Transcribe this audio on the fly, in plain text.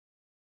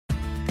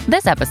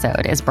This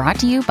episode is brought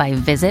to you by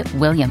Visit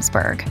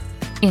Williamsburg.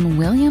 In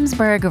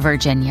Williamsburg,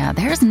 Virginia,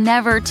 there's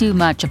never too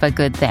much of a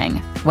good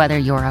thing. Whether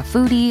you're a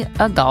foodie,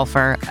 a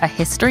golfer, a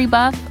history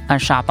buff, a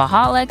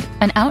shopaholic,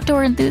 an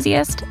outdoor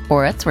enthusiast,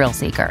 or a thrill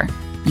seeker,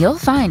 you'll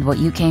find what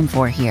you came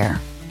for here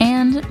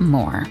and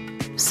more.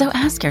 So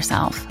ask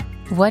yourself,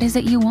 what is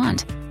it you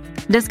want?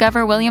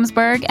 Discover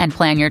Williamsburg and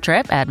plan your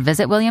trip at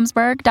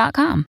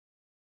visitwilliamsburg.com.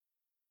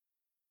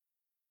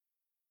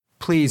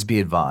 Please be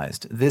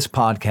advised, this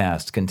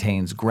podcast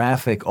contains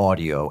graphic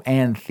audio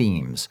and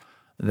themes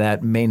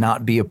that may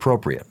not be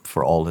appropriate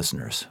for all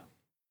listeners.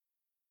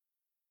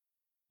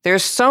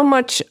 There's so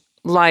much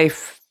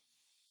life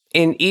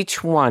in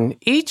each one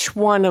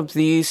of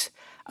these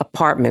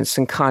apartments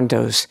and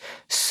condos,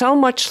 so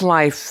much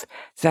life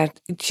that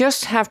you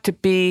just have to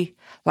be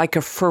like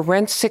a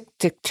forensic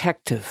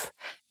detective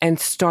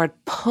and start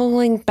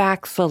pulling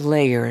back the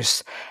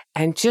layers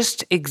and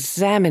just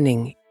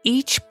examining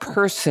each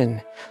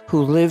person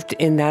who lived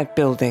in that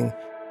building.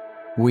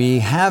 We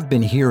have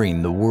been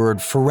hearing the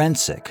word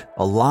forensic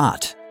a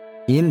lot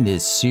in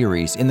this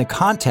series in the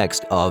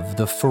context of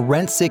the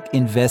forensic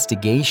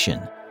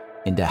investigation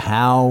into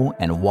how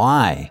and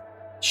why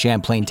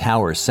Champlain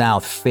Towers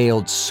South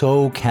failed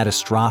so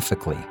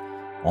catastrophically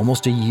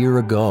almost a year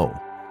ago.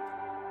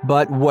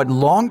 But what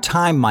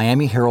longtime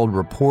Miami Herald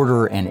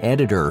reporter and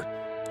editor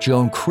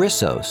Joan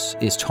Chrysos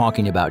is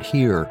talking about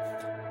here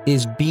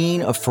is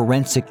being a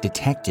forensic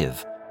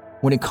detective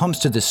when it comes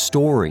to the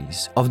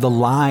stories of the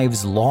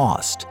lives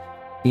lost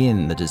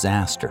in the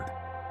disaster.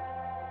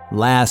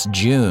 Last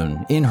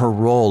June, in her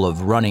role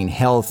of running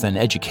health and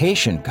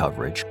education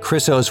coverage,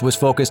 Chrysos was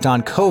focused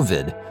on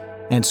COVID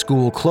and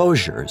school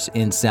closures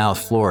in South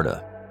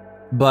Florida.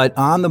 But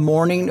on the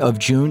morning of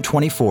June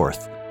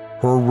 24th,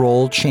 her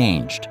role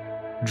changed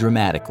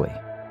dramatically.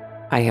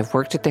 I have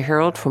worked at the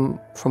Herald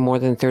for more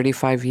than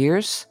 35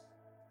 years,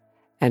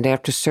 and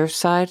after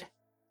Surfside,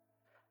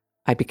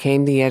 I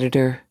became the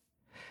editor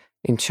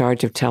in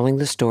charge of telling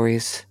the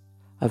stories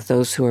of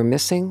those who are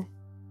missing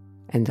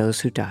and those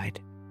who died.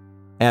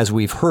 As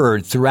we've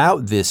heard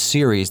throughout this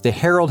series, the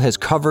Herald has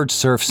covered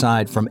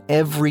Surfside from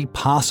every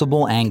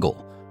possible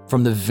angle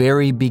from the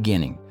very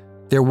beginning.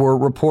 There were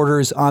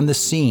reporters on the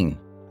scene,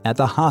 at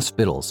the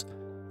hospitals,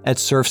 at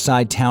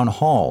Surfside Town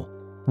Hall,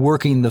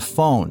 working the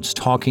phones,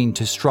 talking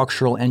to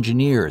structural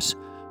engineers,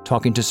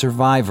 talking to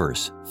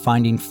survivors,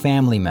 finding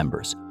family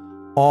members.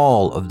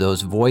 All of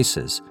those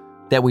voices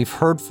that we've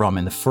heard from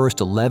in the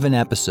first 11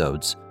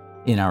 episodes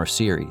in our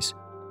series.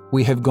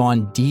 We have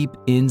gone deep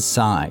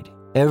inside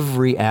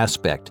every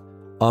aspect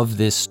of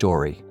this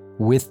story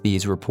with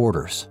these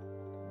reporters.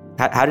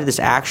 How did this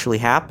actually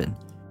happen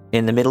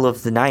in the middle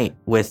of the night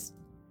with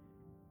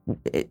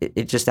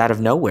it just out of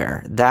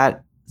nowhere?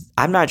 That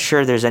I'm not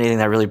sure there's anything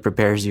that really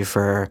prepares you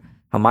for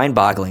how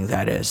mind-boggling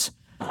that is.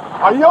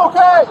 Are you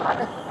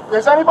okay?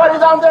 Is anybody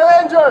down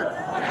there injured?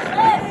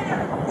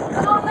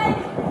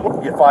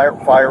 Get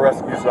fire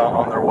rescues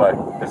on their way.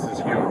 This is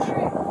huge.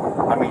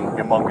 I mean,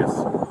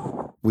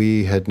 humongous.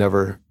 We had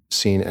never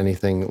seen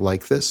anything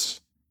like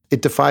this.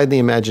 It defied the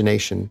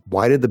imagination.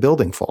 Why did the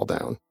building fall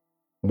down?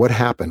 What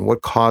happened?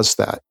 What caused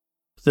that?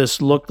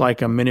 This looked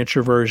like a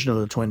miniature version of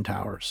the Twin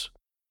Towers.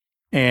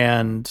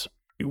 And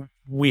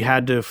we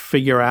had to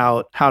figure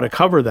out how to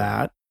cover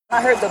that.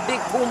 I heard the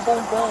big boom,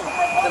 boom, boom.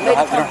 You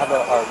don't have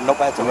a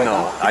notepads right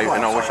now?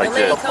 I wish I did. The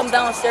lady come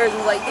downstairs and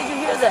was like, did you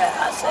hear that?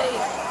 I say,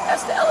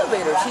 that's the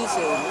elevator. She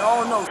said,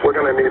 no. We're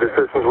going to need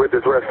assistance with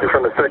this rescue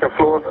from the second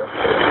floor.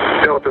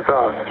 Delta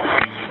South.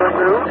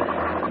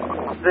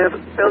 The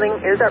building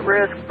is at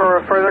risk for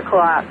a further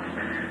collapse.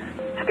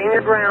 Stand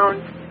your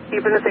ground.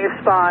 Keep in a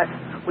safe spot.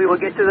 We will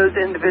get to those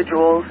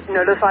individuals.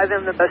 Notify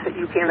them the best that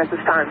you can at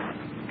this time.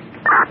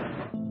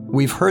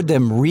 We've heard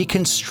them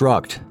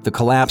reconstruct the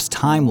collapse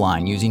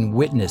timeline using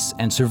witness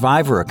and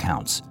survivor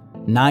accounts,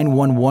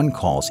 911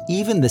 calls,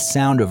 even the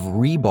sound of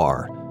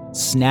rebar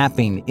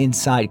snapping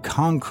inside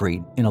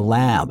concrete in a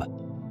lab.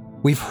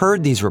 We've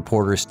heard these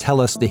reporters tell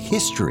us the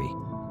history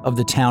of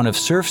the town of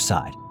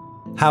Surfside,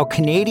 how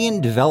Canadian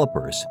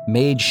developers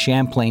made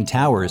Champlain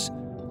Towers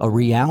a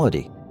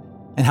reality,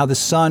 and how the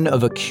son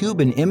of a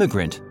Cuban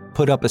immigrant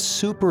put up a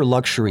super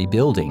luxury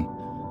building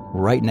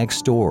right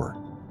next door.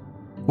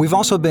 We've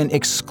also been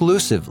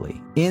exclusively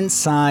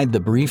inside the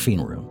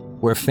briefing room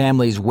where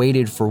families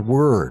waited for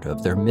word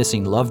of their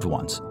missing loved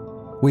ones.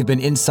 We've been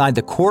inside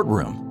the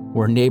courtroom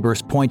where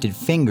neighbors pointed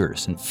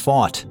fingers and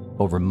fought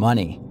over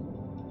money.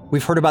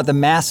 We've heard about the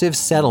massive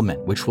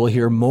settlement, which we'll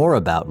hear more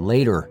about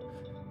later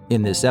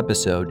in this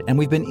episode, and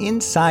we've been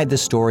inside the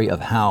story of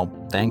how,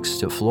 thanks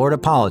to Florida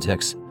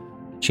politics,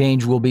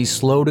 change will be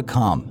slow to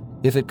come,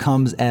 if it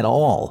comes at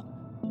all,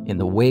 in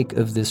the wake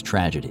of this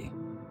tragedy.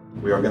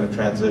 We are going to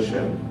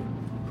transition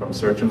from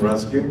search and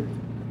rescue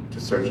to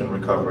search and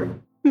recovery.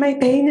 My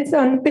pain is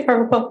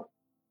unbearable.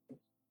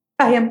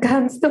 I am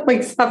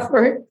constantly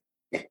suffering.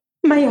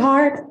 My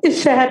heart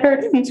is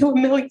shattered into a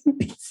million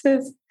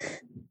pieces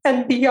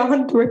and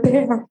beyond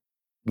repair.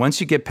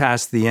 Once you get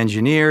past the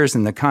engineers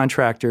and the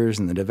contractors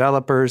and the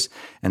developers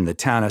and the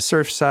town of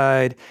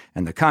Surfside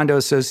and the condo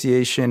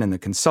association and the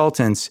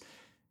consultants,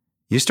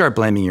 you start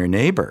blaming your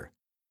neighbor.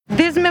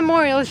 This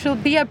memorial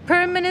should be a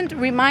permanent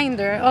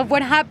reminder of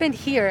what happened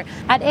here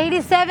at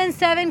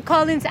 877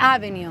 Collins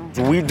Avenue.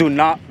 We do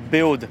not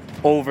build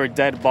over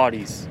dead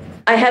bodies.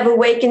 I have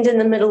awakened in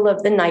the middle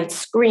of the night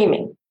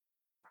screaming.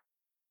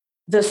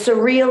 The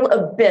surreal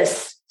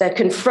abyss that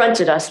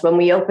confronted us when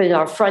we opened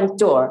our front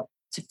door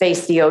to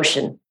face the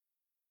ocean.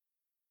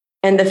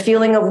 And the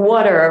feeling of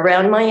water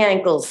around my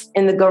ankles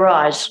in the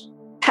garage,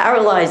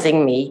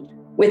 paralyzing me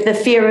with the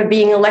fear of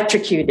being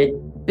electrocuted.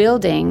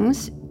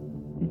 Buildings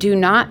do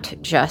not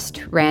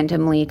just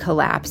randomly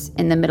collapse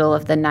in the middle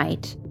of the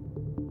night.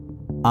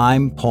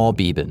 I'm Paul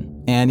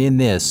Beeben, and in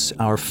this,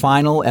 our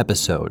final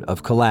episode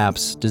of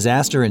Collapse,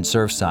 Disaster in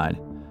Surfside,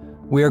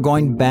 we are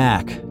going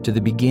back to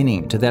the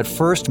beginning, to that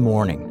first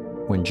morning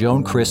when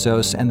Joan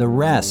Chrysos and the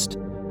rest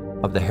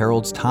of the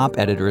Herald's top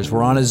editors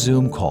were on a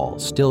Zoom call,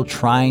 still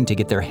trying to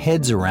get their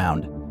heads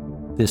around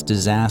this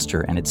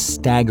disaster and its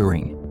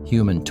staggering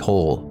human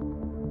toll.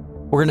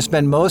 We're going to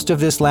spend most of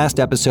this last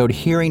episode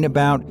hearing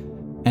about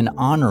and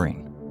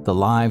honoring the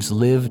lives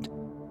lived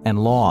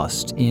and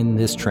lost in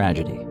this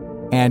tragedy.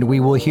 And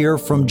we will hear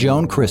from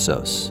Joan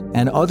Chrysos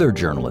and other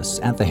journalists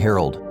at the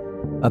Herald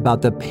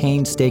about the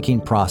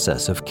painstaking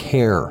process of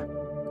care,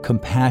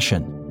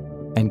 compassion,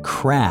 and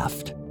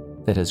craft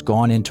that has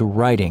gone into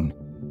writing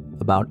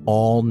about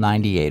all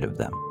 98 of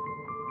them.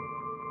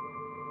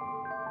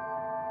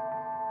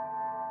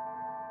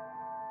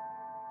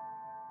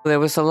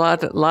 There was a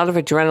lot of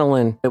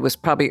adrenaline. It was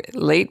probably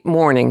late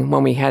morning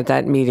when we had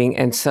that meeting,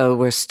 and so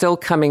we're still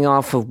coming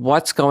off of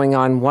what's going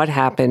on, what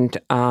happened,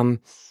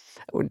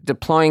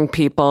 deploying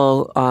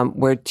people.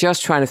 We're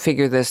just trying to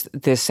figure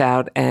this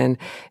out, and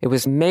it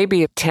was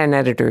maybe 10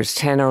 editors,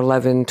 10 or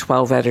 11,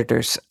 12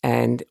 editors,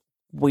 and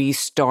we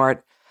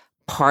start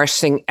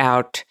parsing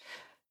out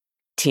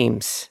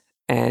teams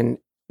and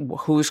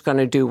who's going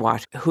to do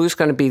what, who's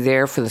going to be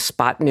there for the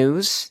spot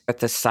news at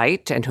the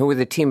site, and who are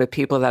the team of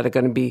people that are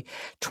going to be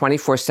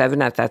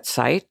 24/7 at that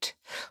site,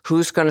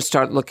 who's going to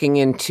start looking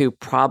into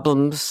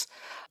problems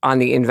on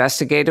the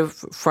investigative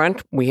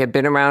front. We had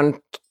been around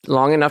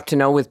long enough to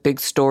know with big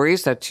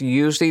stories that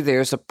usually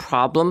there's a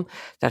problem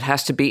that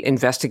has to be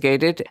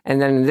investigated.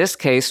 And then in this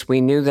case,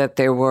 we knew that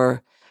there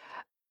were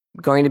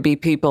going to be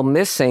people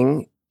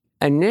missing.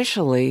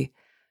 Initially,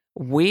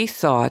 we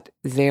thought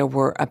there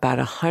were about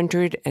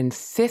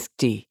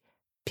 150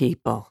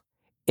 people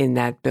in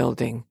that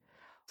building.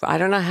 I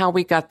don't know how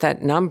we got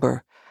that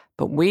number,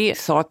 but we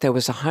thought there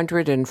was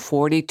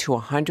 140 to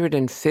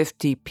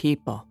 150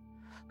 people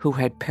who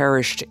had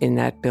perished in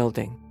that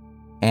building.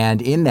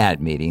 And in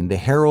that meeting, the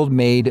Herald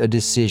made a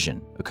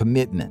decision, a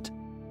commitment.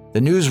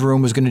 The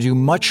newsroom was going to do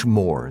much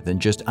more than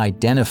just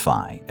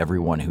identify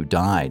everyone who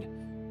died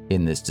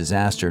in this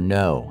disaster.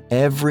 No,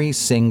 every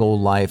single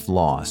life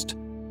lost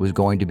was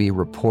going to be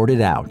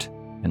reported out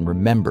and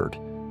remembered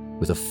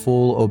with a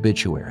full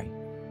obituary.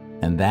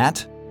 And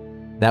that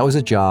was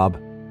a job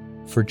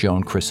for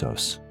Joan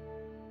Chrysos.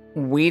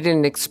 We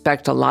didn't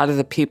expect a lot of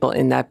the people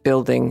in that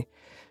building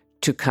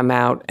to come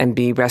out and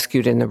be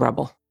rescued in the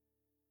rubble.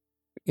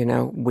 You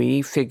know,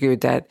 we figured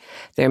that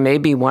there may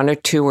be one or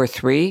two or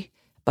three,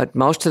 but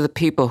most of the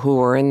people who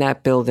were in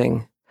that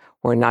building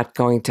were not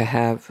going to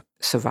have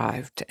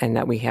survived, and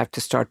that we have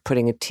to start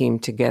putting a team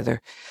together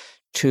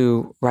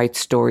to write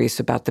stories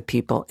about the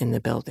people in the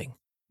building.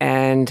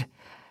 And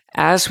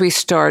as we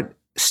start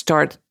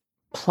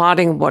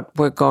plotting what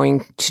we're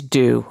going to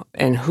do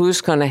and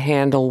who's going to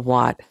handle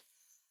what,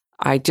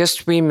 I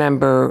just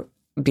remember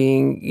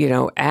being,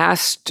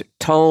 asked,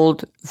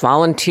 told,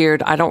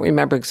 volunteered. I don't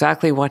remember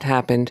exactly what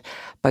happened,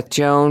 but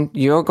Joan,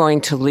 you're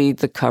going to lead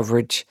the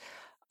coverage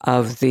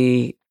of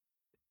the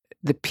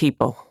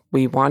people.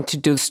 We want to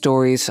do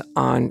stories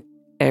on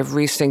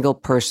every single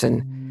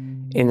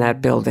person in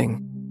that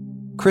building.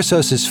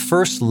 Chrysos'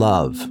 first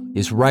love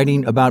is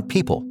writing about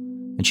people,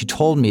 and she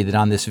told me that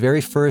on this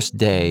very first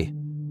day,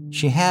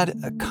 she had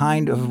a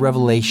kind of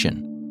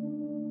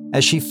revelation.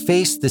 As she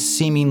faced the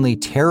seemingly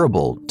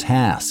terrible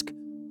task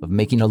of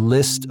making a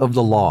list of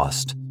the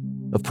lost,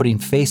 of putting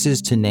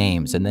faces to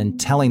names, and then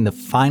telling the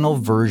final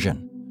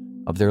version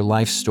of their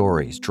life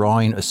stories,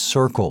 drawing a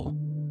circle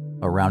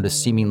around a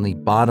seemingly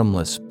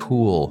bottomless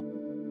pool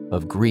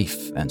of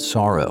grief and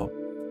sorrow,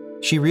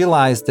 she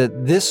realized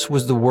that this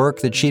was the work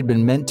that she'd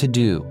been meant to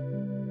do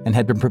and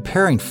had been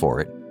preparing for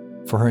it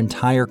for her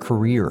entire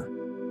career.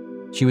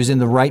 She was in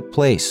the right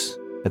place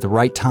at the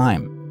right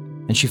time,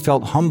 and she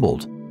felt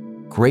humbled,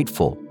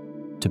 grateful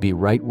to be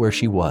right where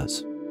she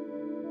was.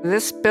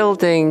 This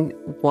building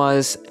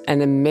was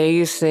an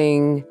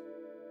amazing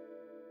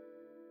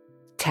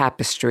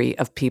tapestry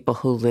of people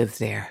who lived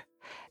there.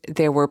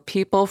 There were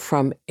people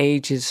from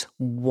ages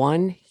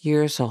 1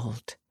 year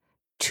old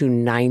to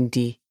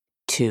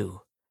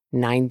 92.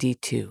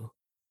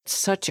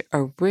 Such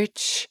a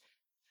rich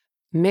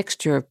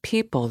mixture of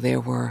people.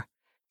 There were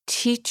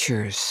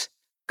teachers,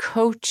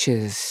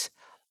 coaches,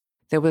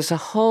 There was a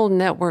whole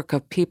network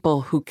of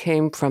people who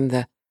came from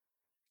the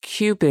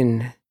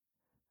Cuban,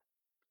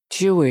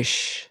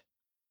 Jewish,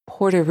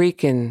 Puerto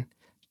Rican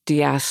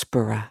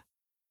diaspora.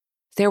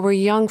 There were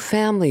young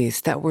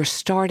families that were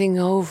starting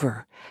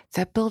over.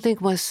 That building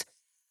was,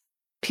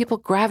 people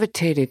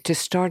gravitated to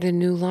start a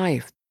new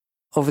life.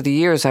 Over the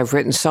years, I've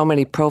written so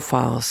many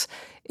profiles.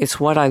 It's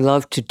what I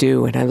love to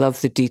do, and I love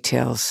the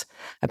details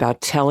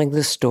about telling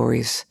the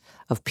stories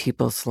of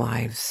people's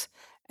lives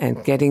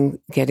and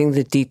getting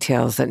the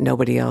details that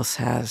nobody else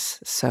has.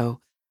 So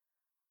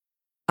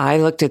I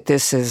looked at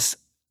this as,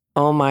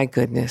 oh my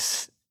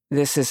goodness,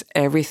 this is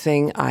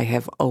everything I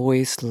have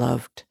always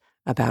loved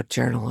about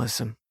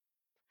journalism,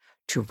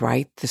 to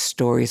write the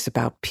stories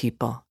about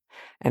people.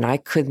 And I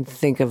couldn't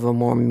think of a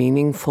more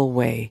meaningful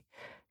way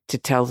to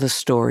tell the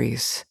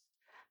stories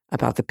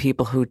about the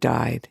people who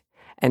died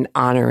and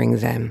honoring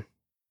them.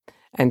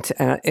 And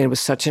it was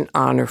such an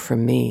honor for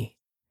me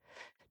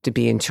to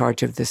be in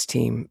charge of this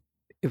team.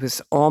 It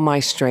was all my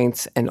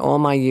strengths and all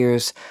my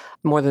years,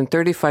 more than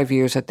 35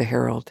 years at the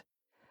Herald,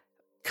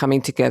 coming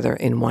together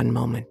in one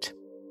moment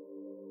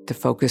to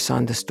focus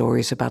on the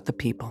stories about the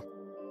people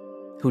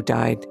who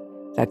died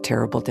that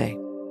terrible day.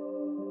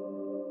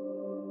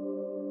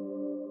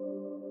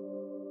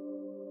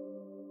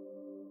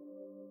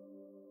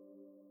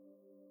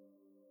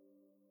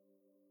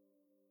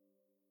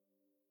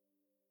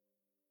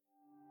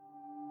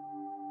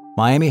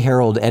 Miami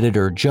Herald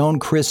editor Joan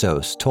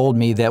Chrysos told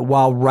me that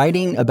while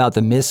writing about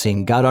the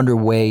missing got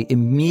underway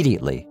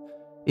immediately,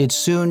 it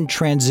soon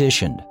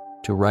transitioned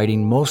to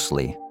writing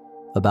mostly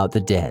about the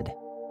dead.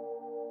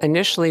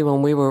 Initially,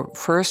 when we were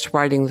first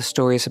writing the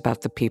stories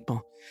about the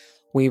people,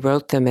 we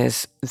wrote them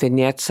as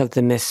vignettes of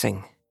the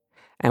missing.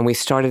 And we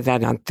started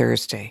that on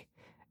Thursday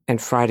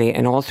and Friday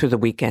and all through the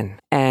weekend.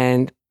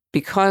 And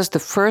because the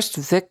first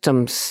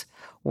victims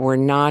were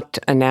not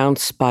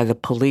announced by the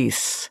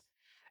police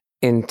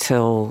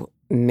until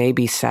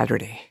maybe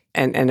Saturday.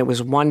 And it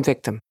was one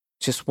victim,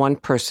 just one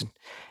person.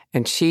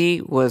 And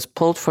she was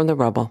pulled from the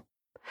rubble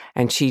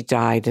and she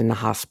died in the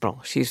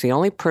hospital. She's the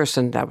only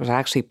person that was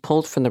actually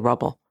pulled from the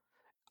rubble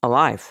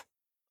alive,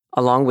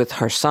 along with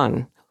her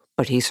son,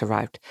 but he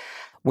survived.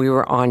 We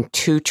were on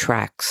two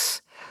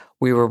tracks.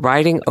 We were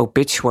writing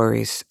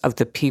obituaries of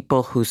the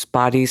people whose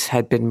bodies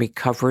had been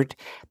recovered,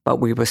 but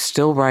we were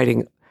still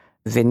writing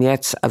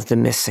vignettes of the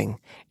missing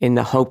in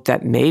the hope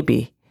that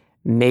maybe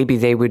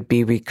they would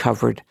be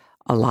recovered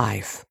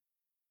alive,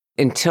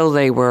 until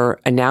they were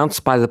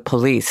announced by the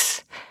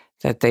police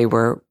that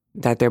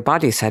their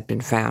bodies had been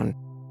found.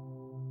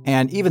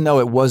 And even though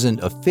it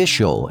wasn't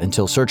official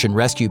until search and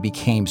rescue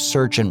became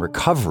search and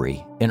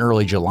recovery in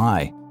early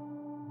July,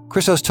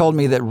 Chrysos told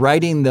me that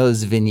writing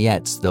those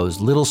vignettes, those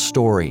little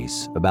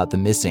stories about the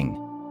missing,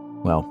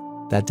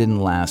 well, that didn't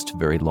last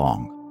very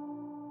long.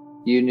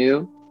 You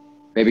knew?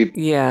 Maybe.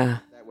 Yeah.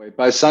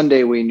 By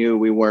Sunday, we knew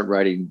we weren't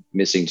writing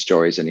missing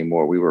stories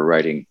anymore. We were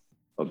writing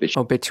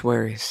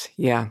obituaries.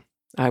 Yeah,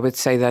 I would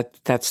say that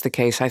that's the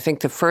case. I think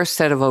the first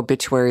set of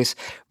obituaries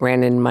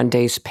ran in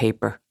Monday's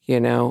paper.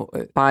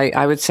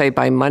 I would say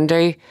by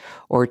Monday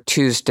or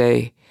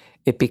Tuesday,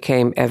 it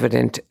became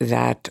evident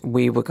that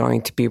we were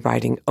going to be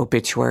writing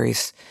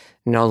obituaries,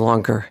 no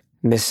longer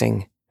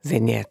missing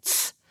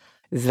vignettes.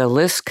 The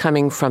list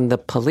coming from the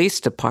police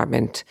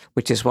department,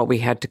 which is what we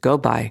had to go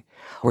by,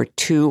 were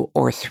 2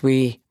 or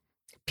 3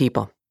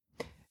 people.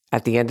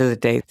 At the end of the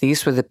day,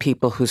 these were the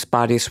people whose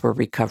bodies were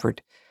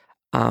recovered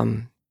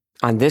on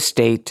this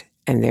date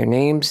and their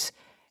names.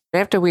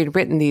 After we'd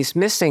written these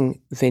missing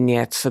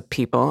vignettes of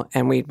people,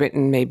 and we'd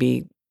written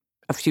maybe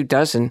a few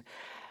dozen,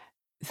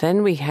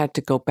 then we had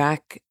to go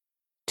back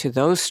to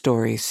those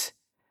stories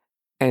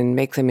and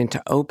make them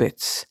into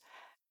obits,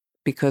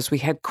 because we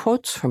had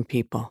quotes from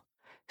people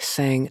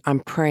saying, I'm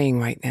praying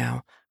right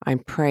now. I'm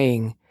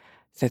praying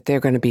that they're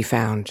going to be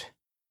found.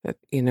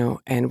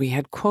 And we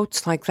had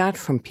quotes like that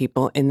from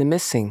people in the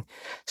missing.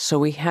 So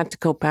we had to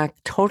go back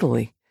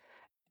totally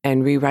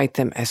and rewrite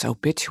them as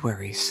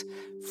obituaries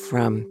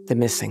from the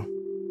missing.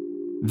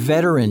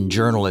 Veteran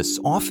journalists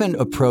often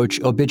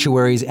approach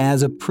obituaries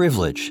as a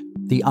privilege,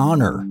 the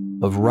honor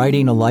of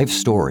writing a life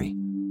story.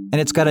 And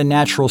it's got a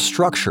natural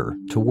structure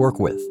to work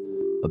with,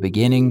 a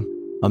beginning,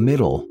 a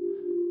middle,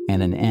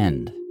 and an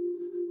end.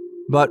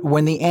 But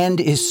when the end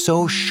is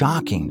so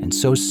shocking and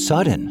so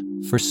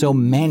sudden for so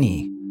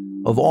many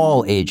of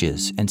all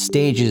ages and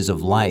stages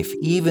of life,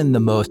 even the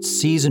most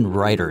seasoned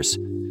writers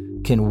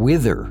can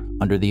wither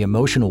under the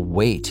emotional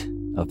weight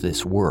of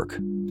this work.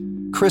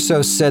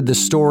 Chrysos said the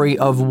story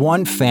of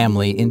one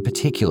family in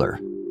particular,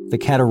 the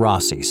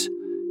Catarassis,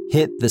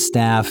 hit the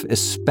staff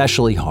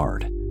especially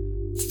hard.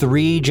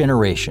 3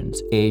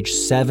 generations, aged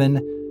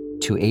 7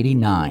 to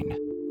 89,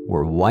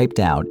 were wiped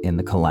out in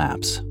the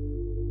collapse.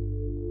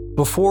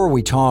 Before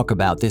we talk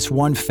about this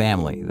one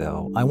family,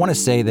 though, I want to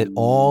say that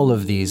all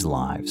of these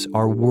lives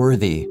are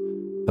worthy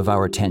of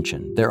our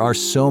attention. There are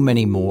so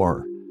many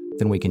more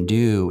than we can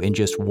do in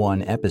just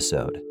one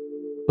episode.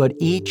 But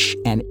each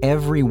and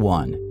every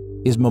one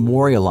is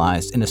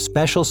memorialized in a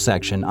special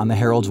section on the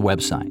Herald's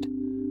website.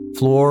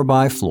 Floor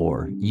by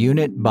floor,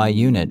 unit by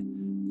unit,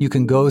 you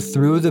can go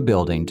through the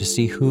building to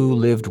see who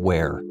lived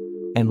where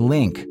and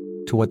link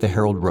to what the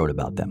Herald wrote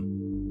about them.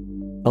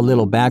 A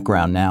little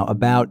background now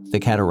about the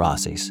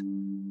Catarasis.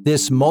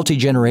 This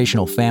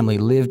multi-generational family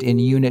lived in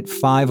Unit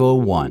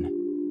 501.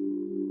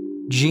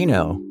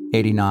 Gino,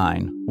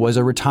 89, was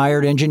a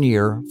retired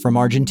engineer from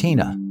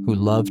Argentina who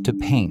loved to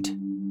paint.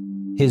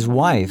 His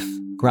wife,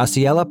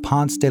 Graciela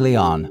Ponce de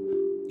Leon,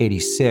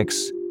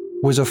 86,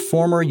 was a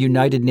former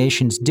United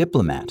Nations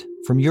diplomat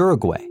from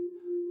Uruguay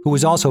who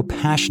was also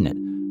passionate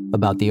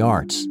about the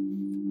arts.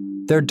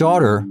 Their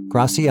daughter,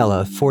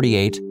 Graciela,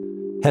 48,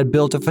 had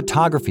built a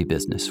photography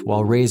business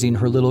while raising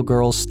her little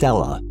girl,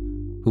 Stella,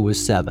 who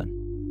was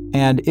 7.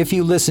 And if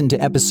you listen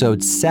to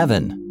episode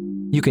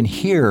 7, you can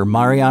hear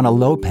Mariana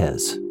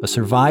Lopez, a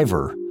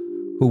survivor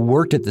who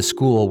worked at the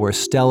school where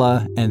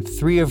Stella and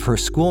 3 of her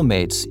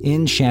schoolmates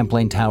in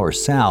Champlain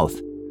Towers South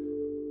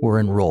were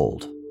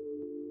enrolled.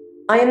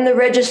 I am the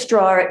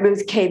registrar at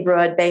Ruth K.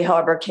 Broad Bay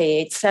Harbor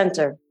K-8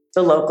 Center,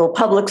 the local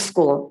public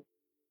school.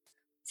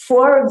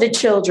 4 of the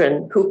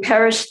children who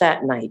perished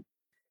that night,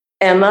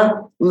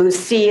 Emma,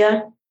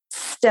 Lucia,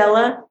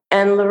 Stella,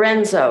 and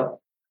Lorenzo,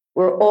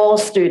 were all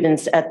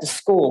students at the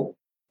school.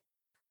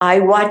 I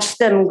watched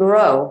them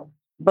grow,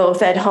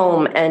 both at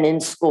home and in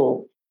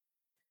school.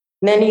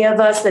 Many of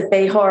us at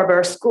Bay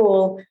Harbor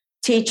School,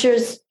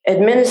 teachers,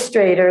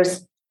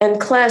 administrators, and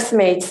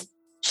classmates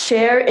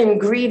share in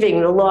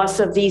grieving the loss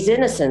of these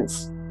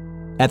innocents.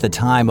 At the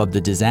time of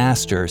the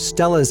disaster,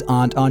 Stella's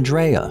aunt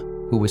Andrea,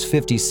 who was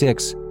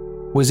 56,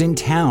 was in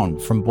town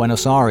from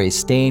Buenos Aires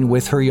staying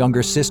with her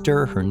younger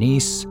sister, her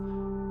niece,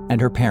 and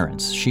her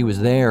parents. She was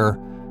there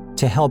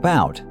to help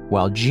out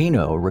while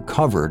Gino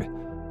recovered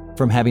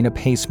from having a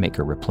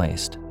pacemaker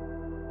replaced.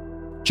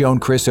 Joan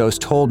Chrysos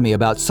told me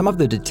about some of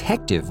the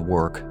detective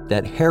work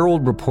that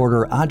Herald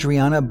reporter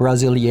Adriana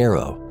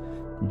Brasileiro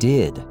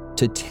did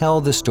to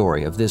tell the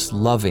story of this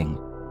loving,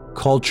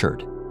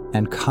 cultured,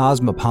 and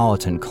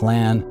cosmopolitan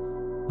clan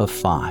of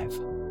 5.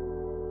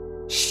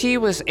 She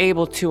was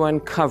able to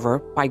uncover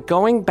by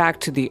going back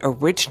to the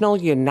original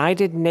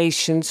United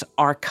Nations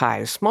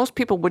archives. Most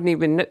people wouldn't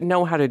even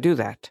know how to do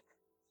that.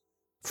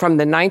 From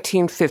the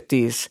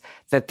 1950s,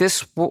 that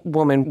this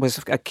woman was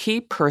a key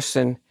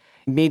person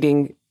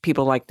meeting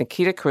people like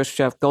Nikita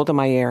Khrushchev, Golda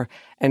Meir,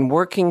 and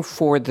working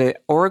for the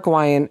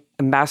Uruguayan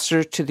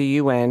ambassador to the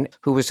UN,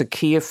 who was a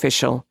key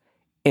official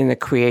in the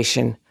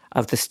creation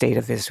of the State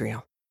of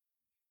Israel.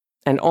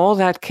 And all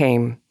that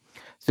came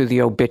through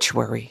the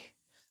obituary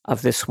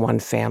of this one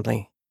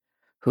family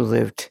who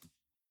lived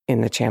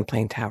in the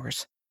Champlain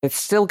Towers. It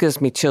still gives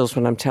me chills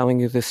when I'm telling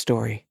you this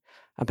story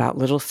about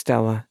little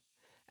Stella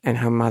and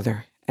her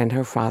mother and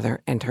her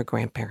father and her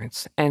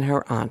grandparents and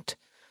her aunt.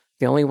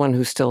 The only one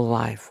who's still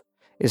alive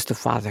is the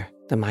father,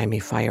 the Miami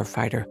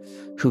firefighter,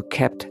 who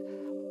kept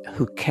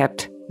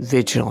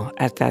vigil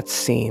at that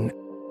scene.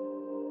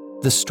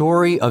 The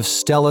story of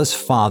Stella's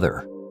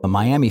father, a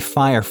Miami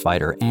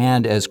firefighter,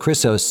 and, as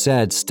Chrysos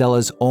said,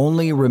 Stella's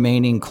only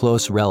remaining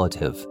close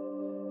relative,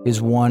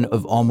 is one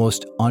of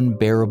almost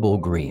unbearable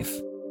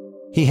grief.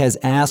 He has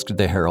asked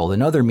the Herald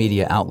and other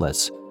media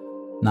outlets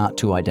not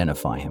to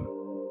identify him.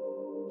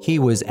 He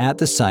was at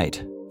the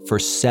site for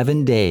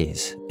 7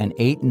 days and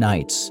 8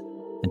 nights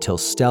until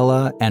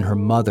Stella and her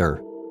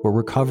mother were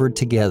recovered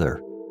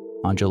together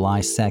on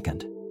July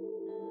 2nd.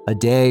 A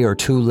day or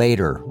 2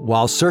 later,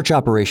 while search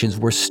operations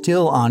were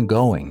still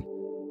ongoing,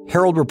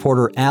 Herald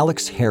reporter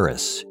Alex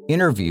Harris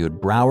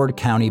interviewed Broward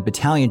County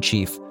Battalion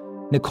Chief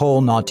Nicole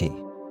Naughty.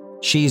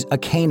 She's a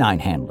canine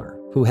handler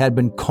who had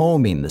been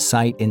combing the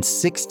site in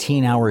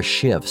 16-hour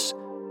shifts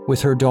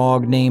with her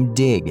dog named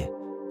Dig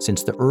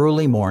since the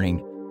early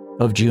morning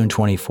of June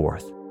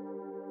 24th.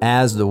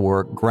 As the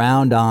work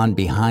ground on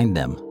behind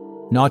them,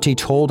 Naughty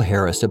told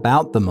Harris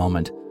about the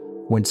moment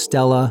when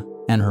Stella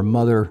and her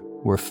mother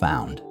were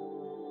found,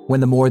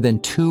 when the more than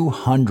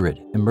 200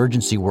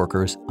 emergency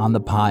workers on the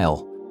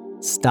pile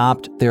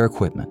stopped their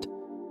equipment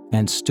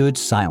and stood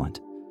silent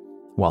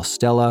while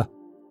Stella,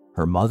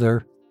 her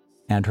mother,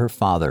 and her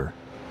father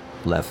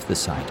left the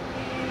site.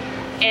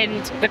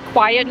 And the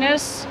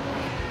quietness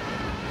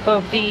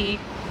of the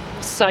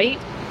site,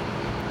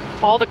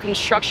 all the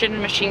construction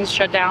machines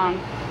shut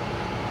down,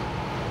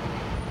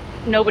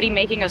 nobody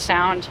making a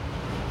sound,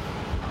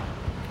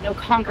 no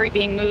concrete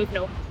being moved,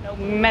 no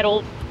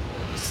metal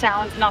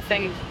sound,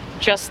 nothing,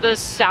 just the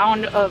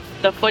sound of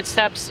the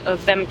footsteps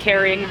of them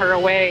carrying her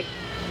away.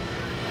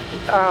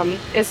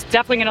 It's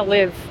definitely going to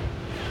live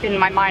in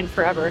my mind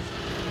forever.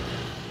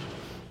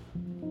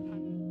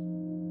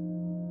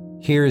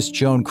 Here's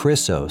Joan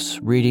Chrysos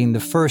reading the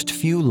first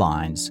few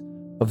lines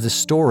of the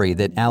story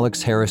that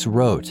Alex Harris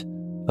wrote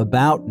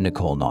about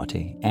Nicole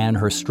Naughty and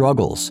her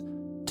struggles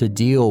to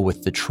deal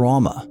with the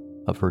trauma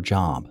of her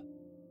job.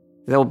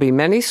 There will be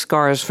many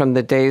scars from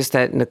the days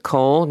that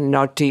Nicole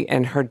Naughty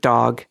and her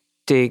dog,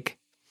 Dig,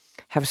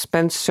 have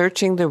spent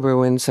searching the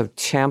ruins of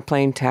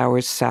Champlain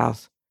Towers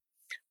South,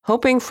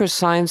 hoping for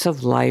signs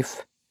of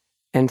life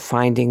and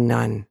finding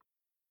none.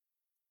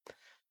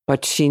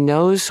 But she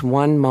knows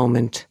one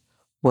moment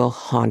will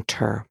haunt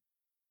her.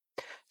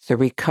 The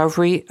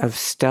recovery of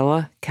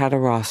Stella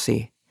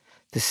Catarossi,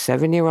 the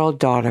 7-year-old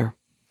daughter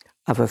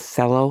of a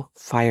fellow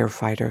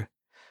firefighter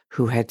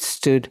who had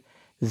stood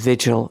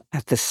vigil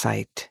at the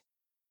site.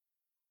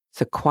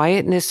 The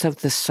quietness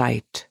of the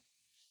site,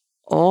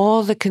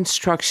 all the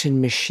construction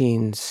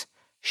machines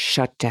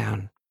shut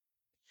down.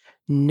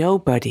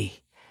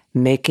 Nobody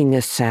making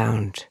a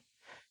sound,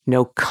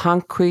 no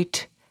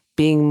concrete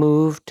being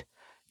moved,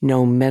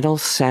 no metal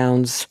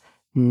sounds,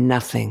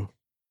 nothing.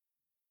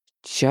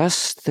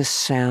 Just the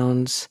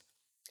sounds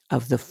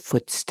of the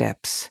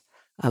footsteps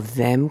of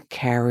them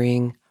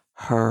carrying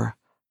her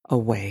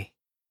away.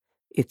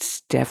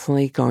 It's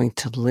definitely going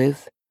to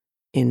live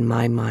in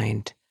my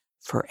mind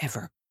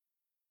forever.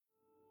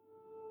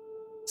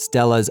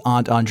 Stella's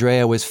Aunt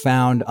Andrea was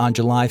found on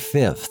July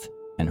 5th,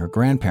 and her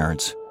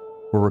grandparents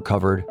were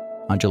recovered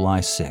on July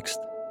 6th.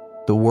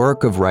 The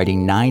work of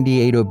writing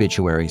 98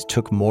 obituaries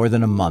took more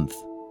than a month.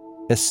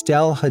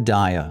 Estelle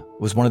Hedaya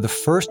was one of the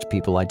first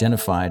people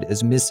identified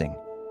as missing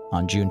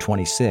on June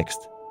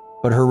 26th,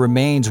 but her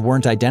remains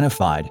weren't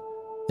identified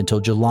until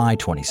July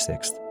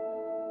 26th.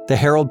 The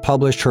Herald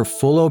published her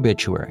full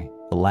obituary,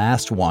 the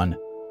last one,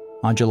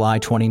 on July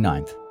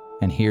 29th,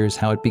 and here's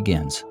how it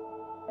begins.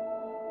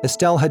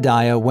 Estelle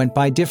Hedaya went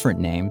by different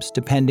names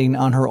depending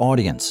on her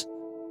audience.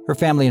 Her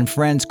family and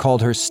friends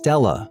called her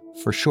Stella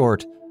for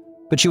short,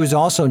 but she was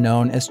also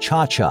known as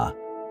Cha-Cha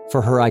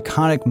for her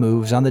iconic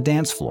moves on the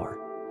dance floor.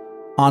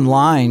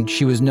 Online,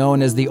 she was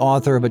known as the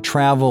author of a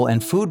travel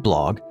and food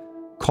blog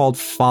called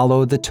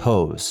Follow the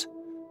Toes.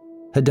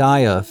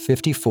 Hedaya,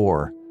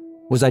 54,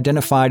 was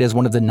identified as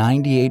one of the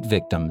 98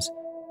 victims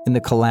in the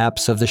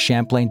collapse of the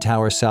Champlain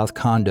Towers South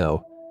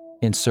condo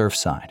in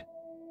Surfside.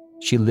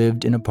 She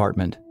lived in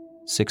apartment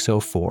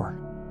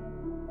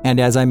 604. And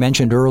as I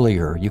mentioned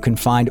earlier, you can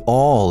find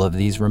all of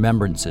these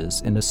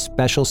remembrances in a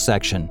special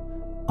section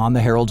on the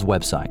Herald's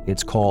website.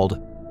 It's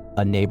called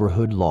A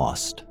Neighborhood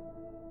Lost.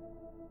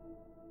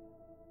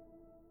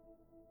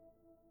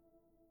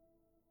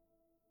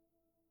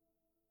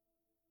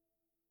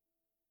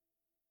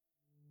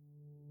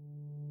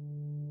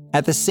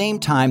 At the same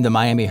time the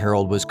Miami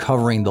Herald was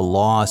covering the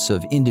loss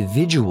of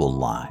individual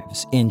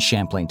lives in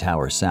Champlain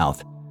Towers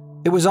South,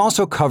 it was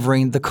also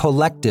covering the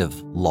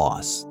collective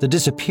loss, the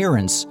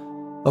disappearance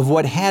of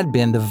what had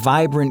been the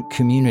vibrant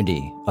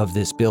community of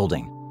this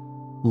building.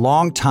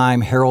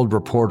 Longtime Herald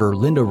reporter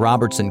Linda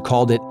Robertson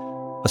called it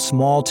a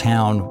small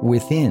town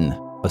within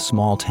a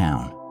small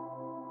town.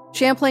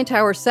 Champlain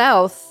Towers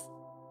South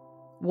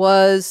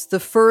was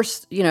the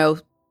first,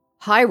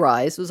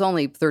 high-rise. It was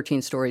only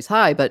 13 stories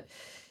high, but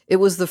it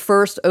was the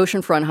first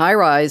oceanfront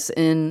high-rise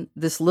in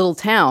this little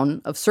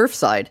town of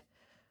Surfside.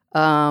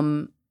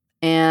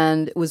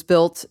 And it was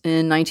built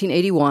in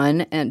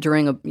 1981 and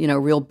during a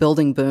real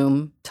building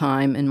boom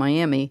time in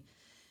Miami.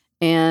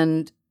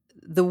 And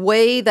the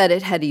way that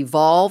it had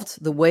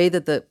evolved, the way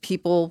that the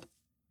people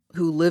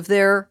who live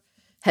there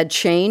had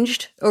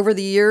changed over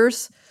the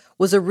years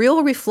was a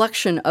real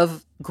reflection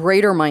of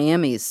greater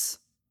Miami's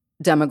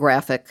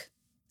demographic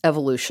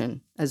evolution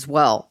as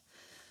well.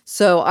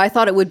 So I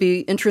thought it would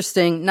be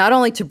interesting not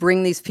only to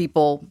bring these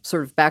people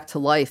sort of back to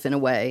life in a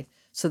way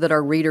so that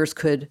our readers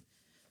could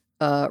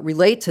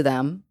relate to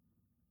them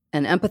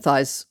and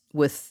empathize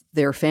with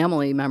their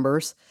family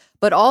members,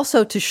 but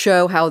also to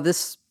show how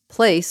this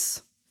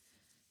place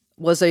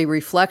was a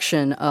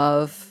reflection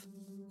of,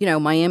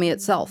 Miami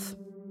itself.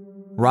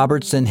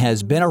 Robertson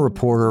has been a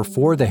reporter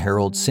for the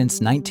Herald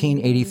since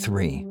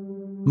 1983,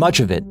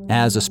 much of it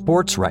as a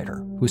sports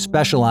writer who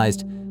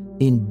specialized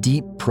in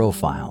deep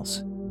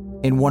profiles.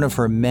 In one of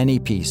her many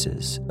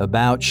pieces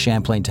about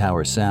Champlain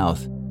Towers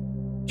South,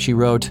 she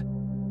wrote,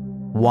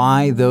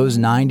 "Why those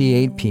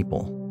 98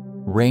 people,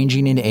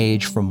 ranging in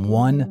age from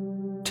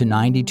 1 to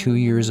 92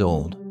 years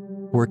old,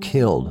 were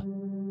killed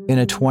in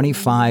a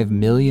 25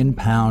 million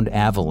pound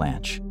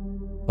avalanche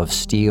of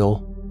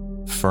steel,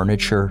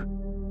 furniture,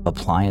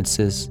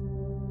 appliances,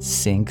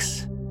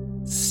 sinks,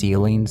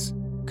 ceilings,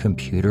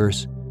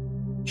 computers,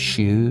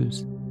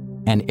 shoes,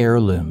 and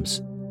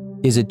heirlooms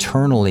is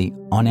eternally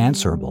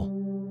unanswerable.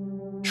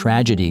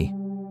 Tragedy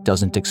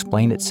doesn't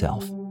explain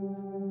itself.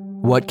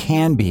 What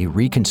can be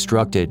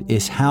reconstructed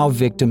is how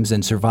victims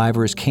and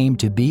survivors came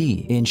to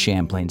be in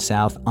Champlain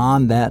South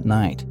on that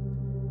night,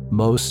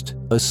 most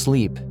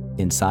asleep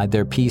inside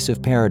their piece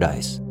of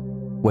paradise,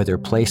 whether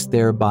placed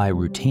there by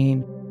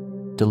routine,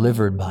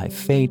 delivered by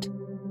fate,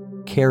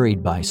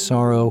 carried by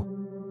sorrow,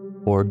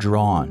 or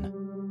drawn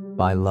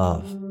by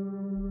love."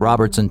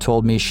 Robertson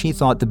told me she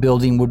thought the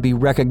building would be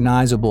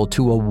recognizable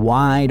to a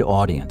wide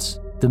audience,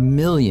 the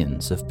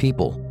millions of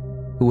people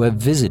who have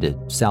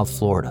visited South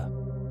Florida.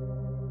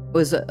 It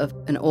was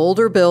an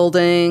older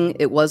building.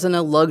 It wasn't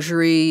a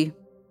luxury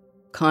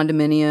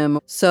condominium.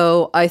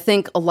 So I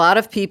think a lot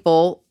of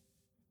people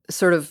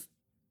sort of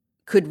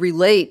could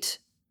relate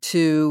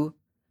to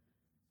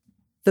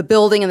the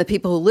building and the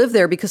people who live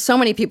there because so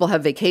many people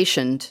have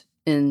vacationed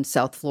in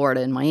South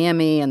Florida and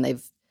Miami, and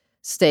they've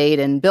stayed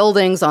in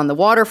buildings on the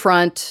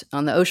waterfront,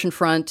 on the ocean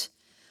front,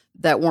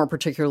 that weren't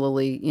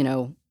particularly,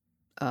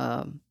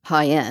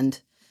 high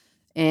end.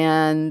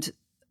 And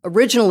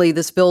originally,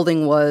 this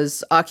building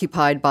was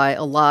occupied by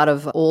a lot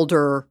of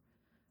older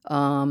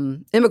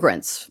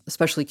immigrants,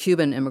 especially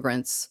Cuban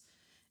immigrants.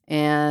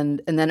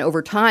 And then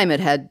over time, it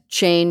had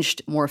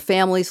changed, more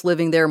families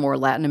living there, more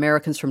Latin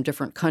Americans from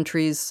different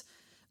countries,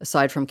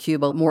 aside from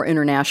Cuba, more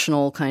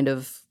international kind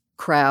of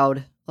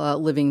crowd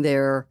living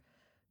there.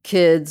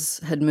 Kids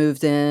had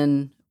moved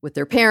in with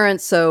their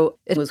parents, so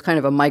it was kind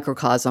of a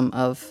microcosm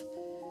of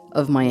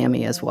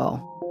Miami as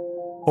well.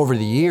 Over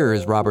the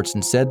years,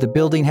 Robertson said, the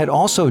building had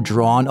also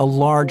drawn a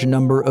large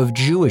number of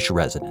Jewish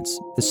residents,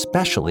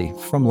 especially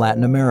from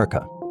Latin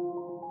America.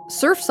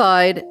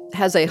 Surfside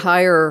has a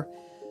higher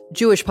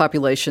Jewish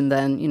population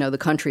than, the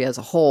country as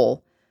a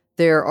whole.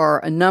 There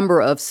are a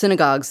number of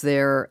synagogues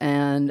there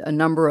and a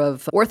number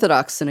of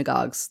Orthodox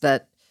synagogues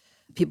that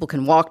people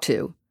can walk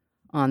to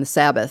on the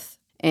Sabbath.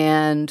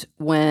 And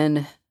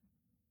when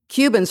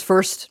Cubans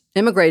first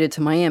immigrated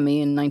to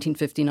Miami in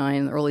 1959,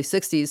 in the early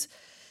 60s,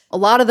 a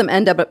lot of them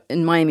end up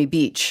in Miami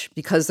Beach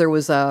because there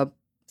was a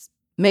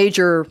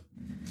major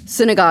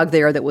synagogue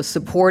there that was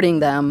supporting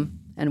them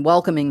and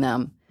welcoming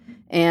them.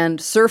 And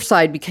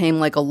Surfside became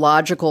like a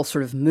logical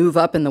sort of move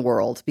up in the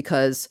world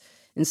because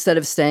instead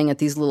of staying at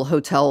these little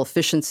hotel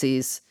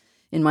efficiencies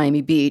in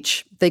Miami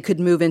Beach, they could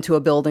move into a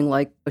building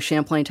like a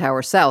Champlain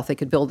Towers South. They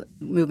could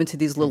move into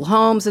these little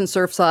homes in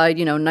Surfside,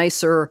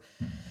 nicer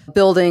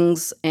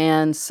buildings.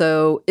 And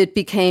so it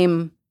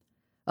became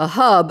a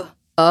hub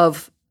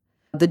of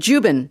the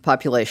Cuban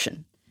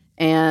population.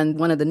 And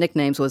one of the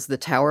nicknames was the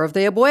Tower of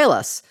the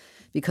Abuelas,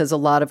 because a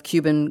lot of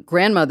Cuban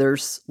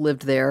grandmothers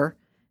lived there,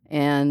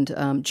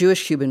 and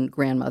Jewish Cuban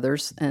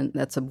grandmothers, and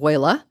that's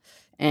abuela.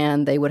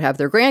 And they would have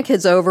their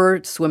grandkids over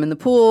to swim in the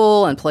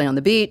pool and play on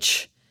the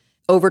beach.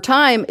 Over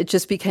time, it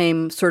just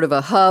became sort of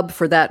a hub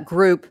for that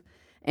group,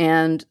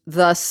 and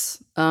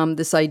thus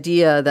this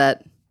idea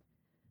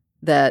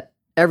that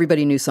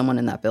everybody knew someone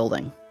in that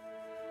building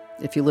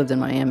if you lived in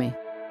Miami.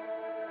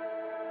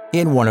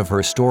 In one of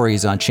her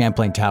stories on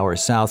Champlain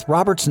Towers South,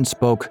 Robertson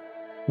spoke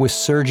with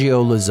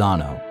Sergio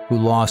Lozano, who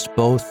lost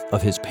both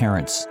of his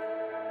parents.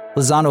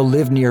 Lozano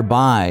lived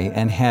nearby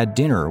and had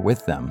dinner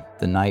with them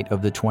the night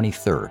of the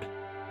 23rd.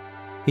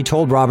 He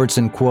told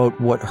Robertson, quote,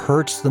 "What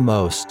hurts the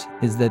most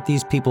is that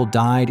these people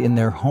died in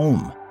their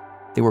home.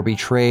 They were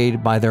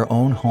betrayed by their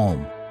own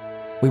home.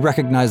 We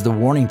recognize the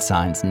warning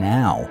signs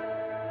now,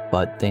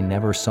 but they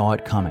never saw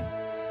it coming."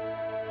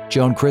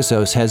 Joan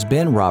Chrysos has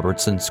been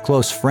Robertson's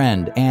close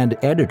friend and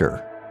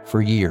editor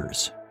for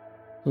years.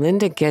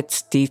 Linda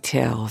gets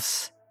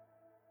details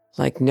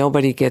like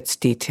nobody gets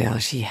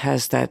details. She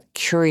has that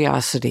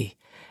curiosity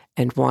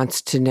and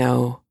wants to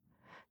know.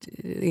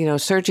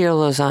 Sergio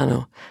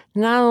Lozano,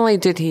 not only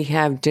did he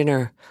have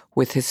dinner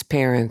with his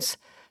parents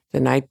the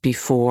night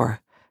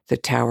before the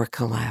tower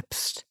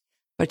collapsed,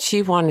 but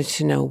she wanted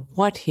to know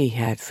what he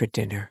had for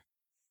dinner.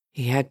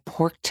 He had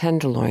pork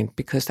tenderloin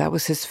because that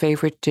was his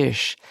favorite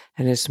dish,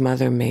 and his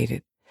mother made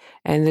it.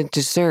 And the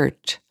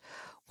dessert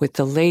with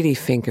the lady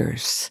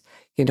fingers,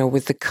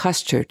 with the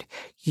custard,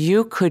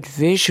 you could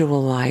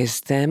visualize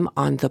them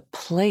on the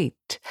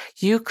plate.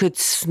 You could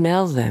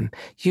smell them.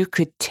 You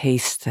could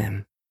taste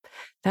them.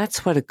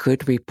 That's what a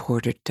good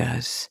reporter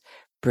does,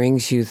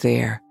 brings you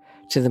there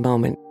to the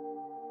moment.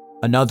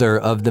 Another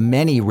of the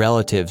many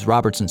relatives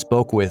Robertson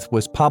spoke with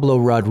was Pablo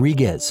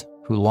Rodriguez,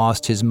 who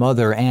lost his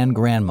mother and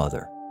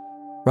grandmother.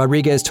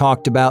 Rodriguez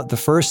talked about the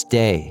first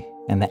day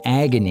and the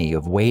agony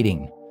of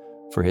waiting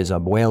for his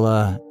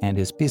abuela and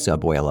his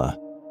bisabuela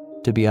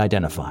to be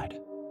identified.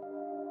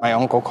 My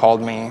uncle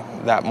called me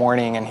that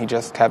morning and he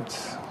just kept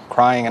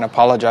crying and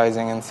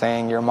apologizing and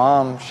saying, "Your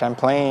mom,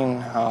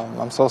 Champlain,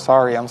 I'm so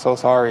sorry.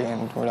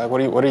 And we're like,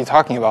 what are you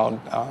talking about?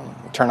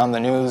 Turn on the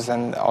news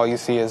and all you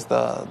see is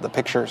the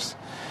pictures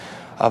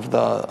of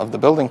the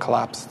building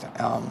collapsed.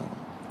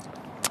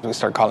 We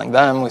started calling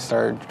them. We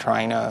started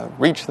trying to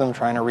reach them,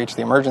 trying to reach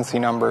the emergency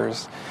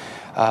numbers.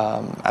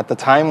 At the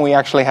time, we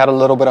actually had a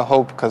little bit of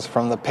hope because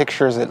from the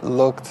pictures, it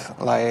looked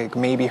like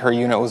maybe her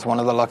unit was one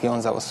of the lucky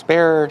ones that was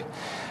spared.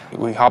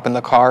 We hop in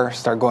the car,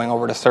 start going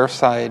over to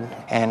Surfside,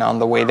 and on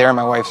the way there,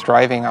 my wife's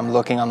driving. I'm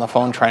looking on the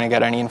phone, trying to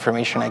get any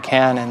information I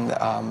can, and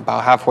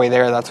about halfway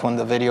there, that's when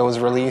the video was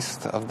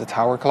released of the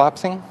tower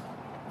collapsing,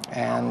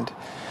 and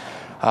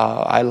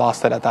I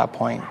lost it at that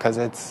point because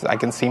I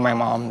can see my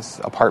mom's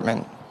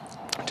apartment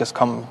just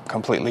come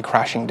completely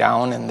crashing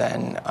down, and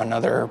then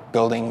another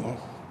building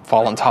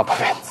fall on top of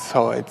it.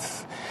 So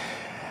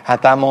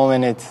at that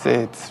moment,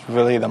 it's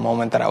really the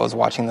moment that I was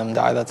watching them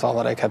die. That's all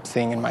that I kept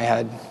seeing in my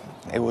head.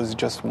 It was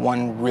just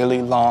one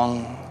really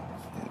long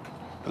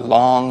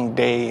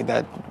day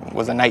that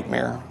was a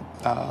nightmare,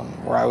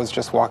 where I was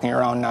just walking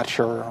around not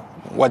sure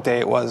what day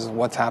it was,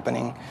 what's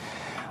happening.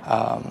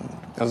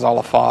 It was all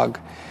a fog.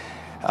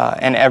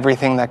 And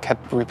everything that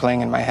kept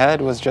replaying in my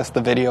head was just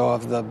the video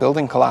of the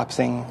building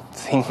collapsing,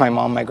 seeing my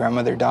mom, my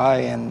grandmother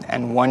die,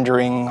 and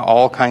wondering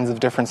all kinds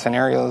of different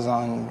scenarios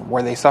on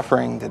were they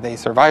suffering? Did they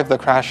survive the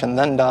crash and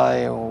then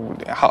die? Or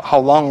how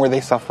long were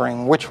they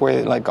suffering? Which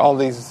way? Like all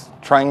these,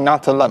 trying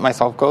not to let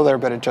myself go there,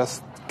 but it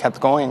just kept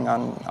going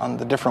on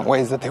the different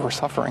ways that they were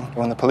suffering.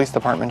 When the police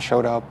department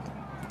showed up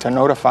to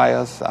notify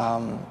us,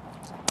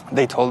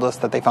 they told us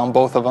that they found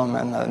both of them,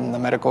 and in the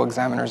medical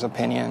examiner's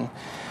opinion,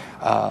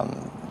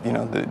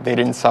 they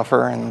didn't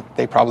suffer, and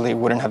they probably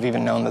wouldn't have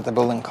even known that the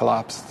building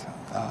collapsed.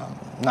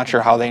 Not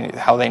sure how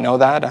they know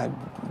that. I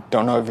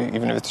don't know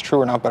even if it's true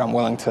or not, but I'm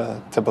willing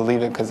to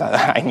believe it because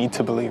I need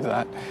to believe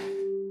that.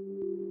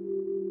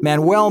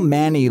 Manuel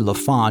Manny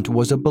Lafont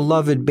was a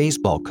beloved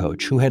baseball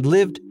coach who had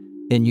lived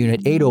in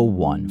Unit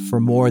 801 for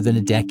more than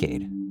a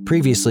decade,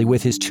 previously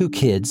with his 2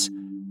 kids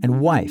and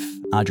wife,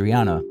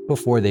 Adriana,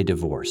 before they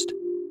divorced.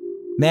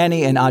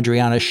 Manny and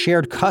Adriana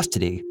shared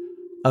custody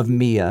of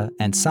Mia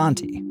and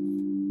Santi.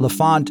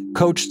 Lafont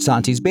coached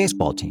Santi's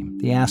baseball team,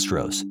 the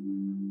Astros.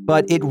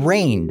 But it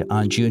rained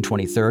on June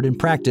 23rd and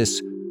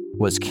practice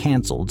was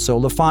canceled, so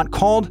Lafont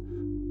called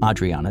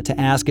Adriana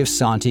to ask if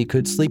Santi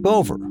could sleep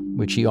over,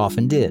 which he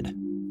often did.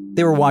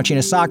 They were watching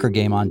a soccer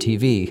game on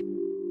TV,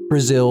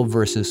 Brazil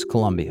versus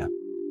Colombia.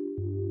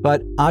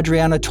 But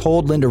Adriana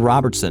told Linda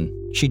Robertson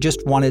she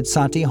just wanted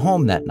Santi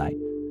home that night,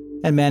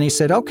 and Manny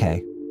said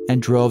okay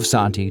and drove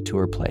Santi to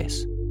her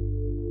place.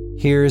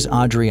 Here's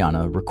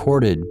Adriana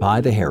recorded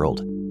by the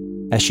Herald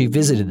as she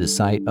visited the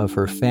site of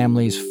her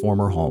family's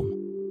former home.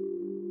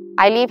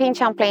 I lived in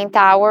Champlain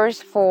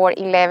Towers for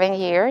 11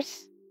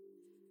 years,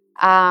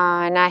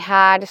 and I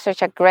had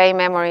such a great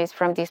memories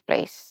from this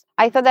place.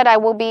 I thought that I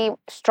would be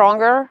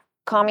stronger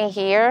coming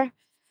here,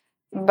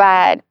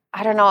 but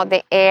I don't know,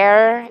 the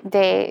air,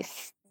 the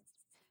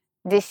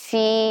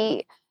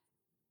sea,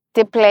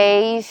 the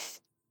place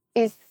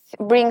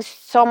brings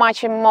so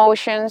much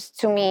emotions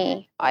to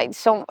me,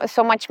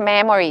 so much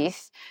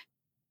memories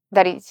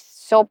that it's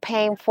so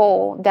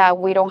painful that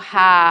we don't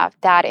have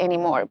that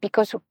anymore,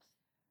 because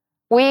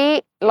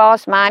we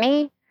lost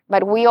money,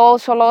 but we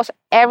also lost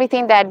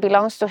everything that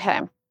belongs to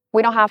him.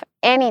 We don't have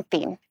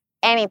anything.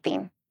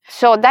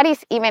 So that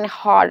is even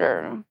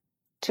harder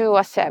to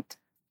accept.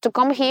 To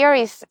come here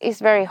is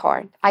very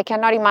hard. I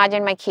cannot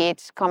imagine my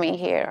kids coming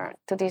here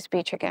to this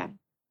beach again.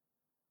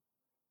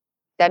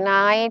 That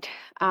night,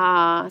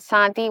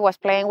 Santi was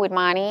playing with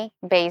Manny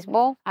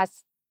baseball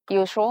as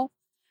usual.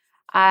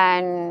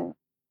 And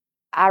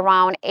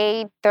around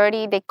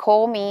 8:30, they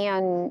called me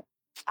and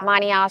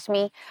Manny asked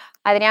me,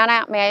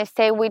 Adriana, may I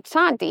stay with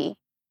Santi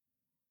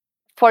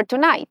for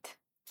tonight?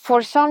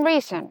 For some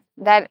reason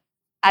that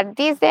at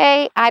this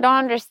day, I don't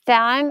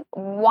understand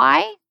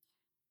why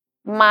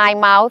my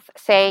mouth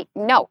say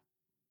no.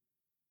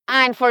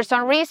 And for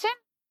some reason,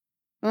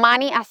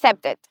 Manny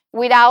accepted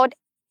without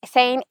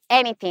saying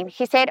anything.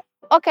 He said,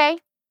 okay,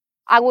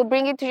 I will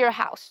bring it to your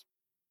house.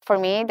 For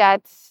me,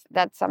 that's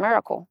a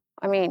miracle.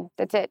 I mean,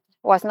 that's it.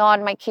 It was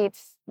not my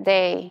kids'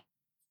 day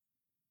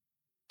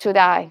to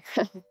die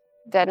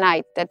that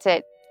night. That's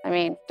it. I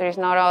mean, there's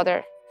no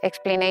other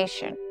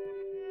explanation.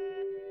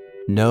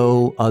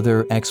 No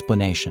other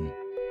explanation.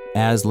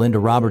 As Linda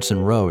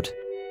Robertson wrote,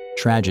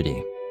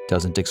 tragedy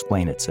doesn't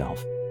explain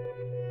itself.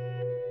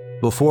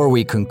 Before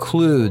we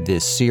conclude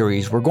this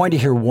series, we're going to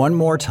hear one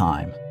more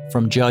time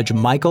from Judge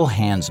Michael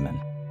Hansman,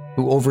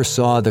 who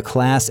oversaw the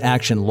class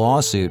action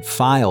lawsuit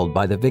filed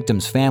by the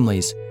victims'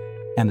 families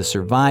and the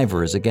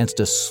survivors against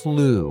a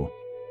slew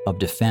of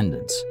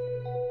defendants.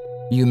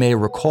 You may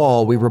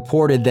recall we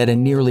reported that a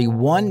nearly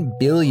 $1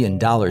 billion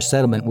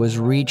settlement was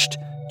reached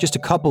just a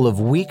couple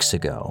of weeks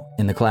ago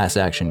in the class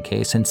action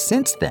case, and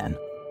since then,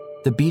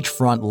 the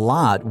beachfront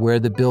lot where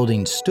the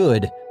building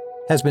stood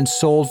has been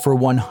sold for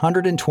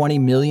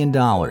 $120 million,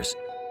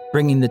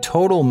 bringing the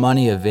total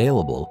money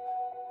available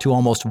to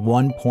almost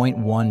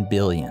 $1.1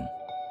 billion.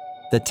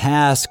 The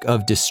task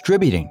of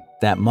distributing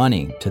that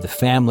money to the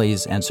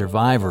families and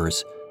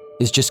survivors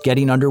is just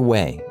getting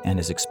underway and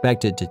is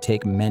expected to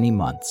take many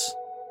months.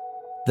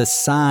 The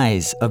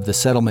size of the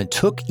settlement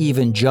took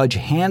even Judge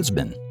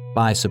Hansman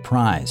by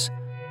surprise.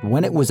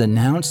 When it was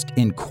announced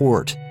in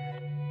court,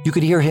 you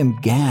could hear him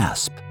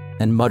gasp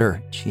and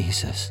mutter,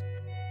 Jesus.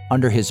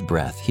 Under his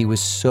breath, he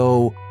was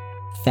so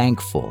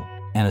thankful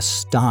and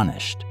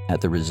astonished at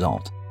the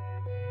result.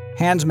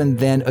 Hansman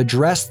then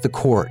addressed the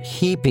court,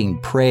 heaping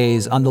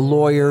praise on the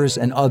lawyers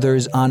and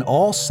others on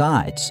all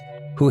sides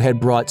who had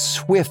brought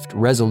swift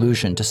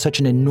resolution to such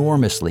an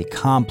enormously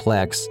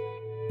complex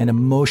and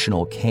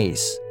emotional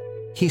case.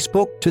 He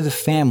spoke to the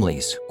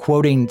families,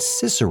 quoting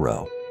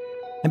Cicero,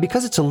 and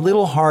because it's a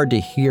little hard to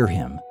hear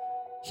him,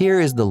 here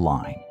is the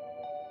line: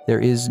 there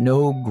is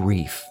no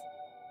grief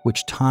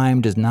which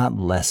time does not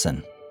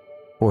lessen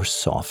or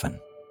soften.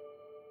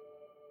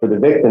 For the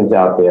victims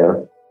out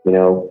there,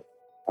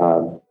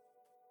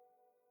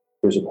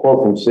 there's a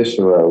quote from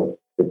Cicero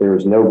that there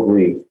is no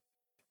grief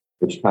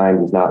which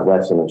time does not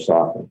lessen or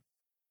soften.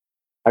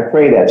 I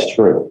pray that's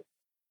true.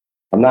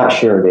 I'm not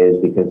sure it is,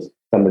 because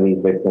some of these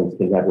victims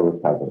can never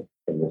recover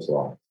from this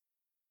loss.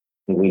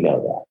 And we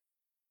know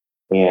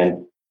that.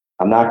 And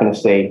I'm not going to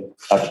say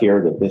up here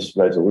that this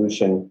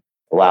resolution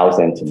allows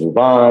them to move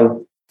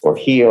on or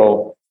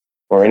heal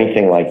or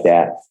anything like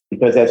that,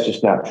 because that's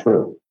just not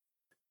true.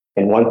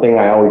 And one thing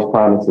I always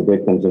promise the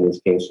victims in this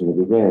case from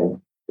the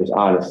beginning is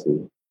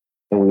honesty.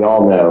 And we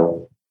all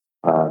know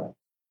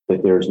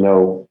that there's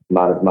no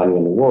amount of money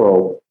in the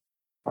world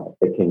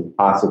that can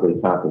possibly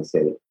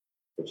compensate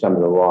for some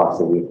of the loss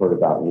that we've heard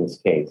about in this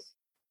case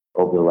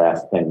over the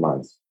last 10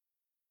 months.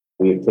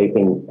 We have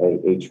taken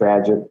a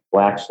tragic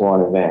black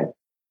swan event,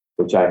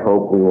 which I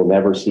hope we will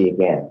never see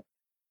again.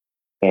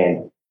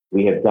 And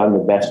we have done the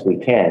best we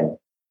can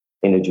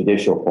in a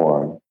judicial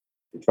forum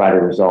to try to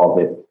resolve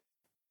it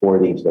for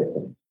these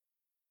victims.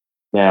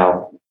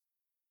 Now,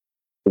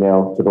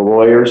 to the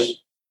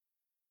lawyers,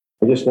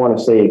 I just want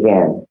to say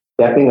again,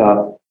 stepping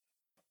up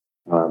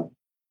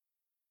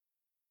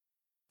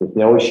with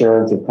no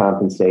assurance of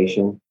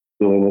compensation,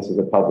 doing this as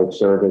a public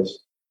service.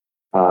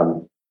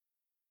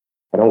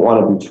 I don't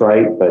want to be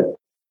trite, but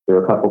there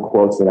are a couple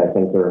quotes that I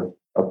think are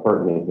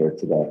pertinent here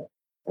today.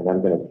 And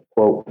I'm going to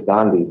quote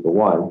Gandhi for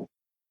one,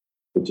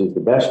 which is the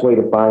best way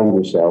to find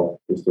yourself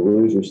is to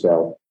lose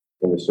yourself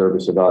in the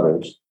service of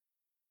others.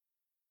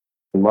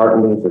 And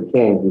Martin Luther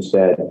King, who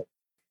said,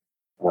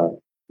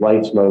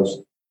 life's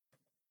most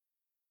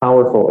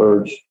powerful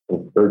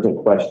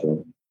urgent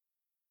question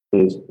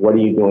is, what are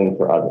you doing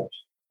for others?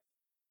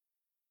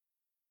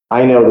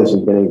 I know this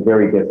has been a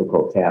very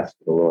difficult task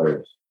for the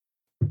lawyers.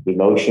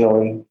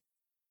 Emotionally,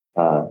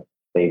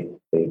 they've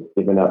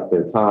given up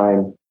their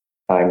time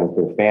with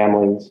their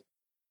families.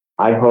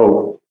 I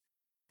hope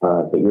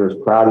that you're as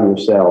proud of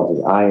yourselves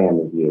as I am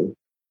of you.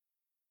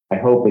 I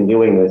hope in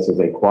doing this as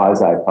a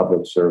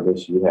quasi-public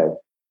service, you have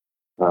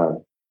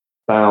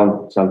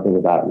found something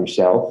about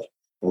yourself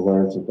and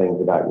learned some things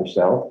about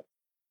yourself.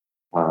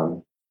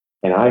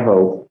 And I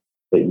hope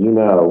that you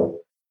know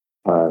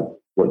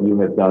what you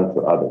have done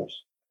for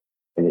others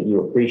and that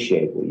you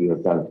appreciate what you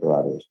have done for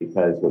others,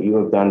 because what you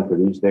have done for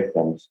these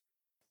victims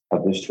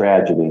of this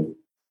tragedy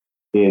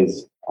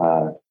is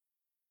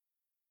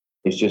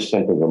just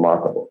simply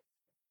remarkable.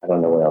 I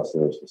don't know what else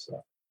there is to say.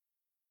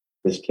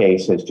 This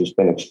case has just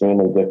been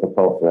extremely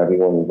difficult for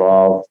everyone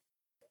involved,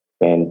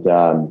 and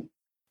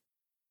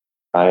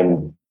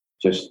I'm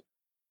just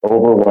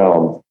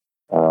overwhelmed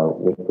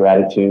with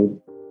gratitude.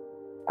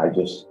 I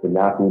just could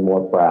not be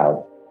more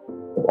proud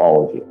of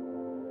all of you.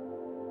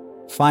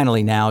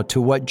 Finally now to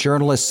what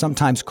journalists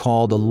sometimes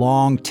call the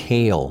long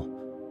tail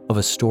of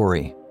a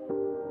story.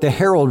 The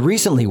Herald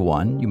recently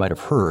won, you might have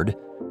heard,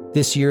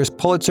 this year's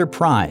Pulitzer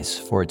Prize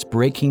for its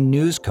breaking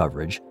news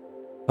coverage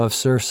of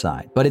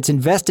Surfside. But its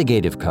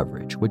investigative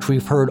coverage, which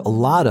we've heard a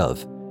lot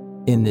of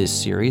in this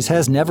series,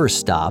 has never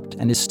stopped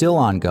and is still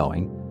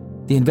ongoing.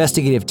 The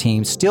investigative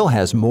team still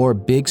has more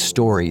big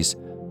stories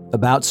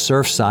about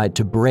Surfside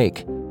to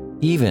break,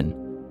 even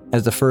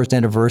as the first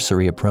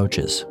anniversary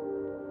approaches.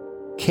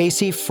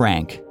 Casey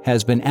Frank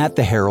has been at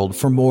the Herald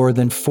for more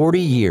than 40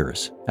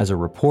 years as a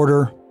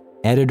reporter,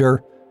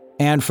 editor,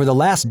 and for the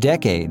last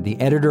decade, the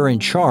editor in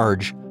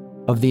charge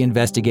of the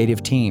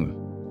investigative team.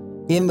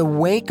 In the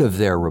wake of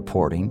their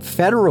reporting,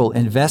 federal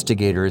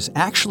investigators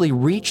actually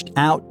reached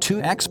out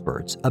to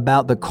experts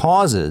about the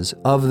causes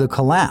of the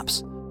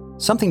collapse,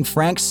 something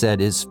Frank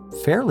said is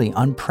fairly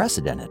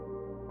unprecedented.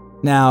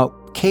 Now,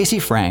 Casey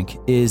Frank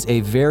is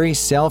a very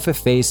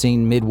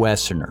self-effacing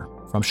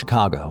Midwesterner from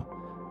Chicago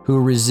who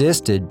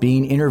resisted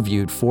being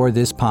interviewed for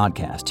this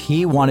podcast.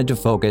 He wanted to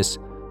focus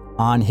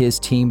on his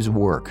team's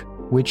work,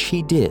 which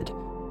he did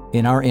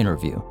in our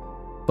interview.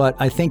 But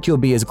I think you'll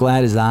be as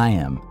glad as I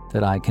am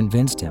that I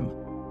convinced him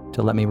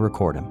to let me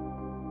record him.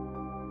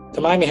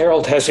 The Miami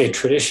Herald has a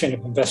tradition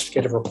of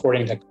investigative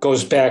reporting that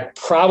goes back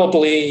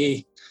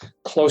probably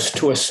close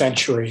to a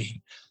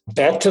century,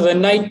 back to the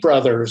Knight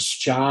brothers,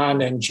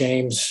 John and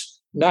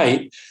James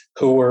Knight,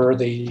 who were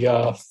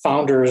the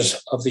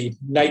founders of the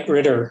Knight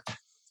Ridder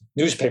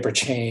newspaper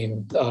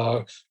chain.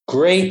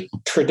 Great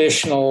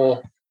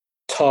traditional,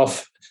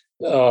 tough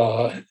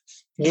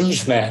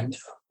newsmen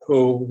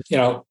who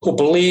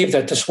believed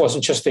that this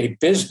wasn't just a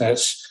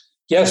business.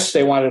 Yes,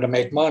 they wanted to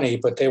make money,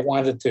 but they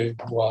wanted to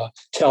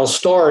tell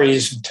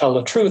stories and tell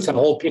the truth and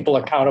hold people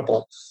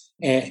accountable.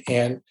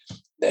 And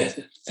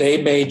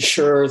they made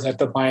sure that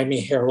the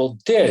Miami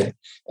Herald did.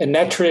 And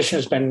that tradition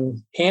has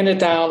been handed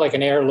down like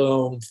an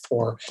heirloom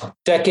for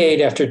decade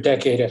after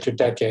decade after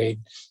decade.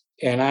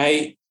 And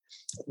I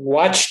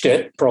watched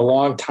it for a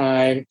long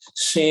time,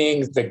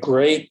 seeing the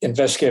great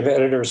investigative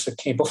editors that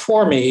came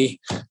before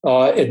me,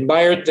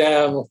 admired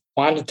them,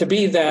 wanted to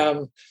be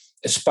them,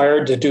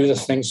 aspired to do the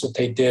things that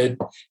they did.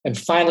 And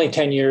finally,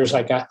 10 years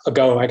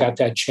ago, I got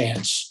that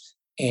chance.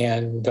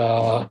 And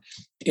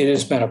it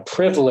has been a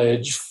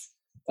privilege.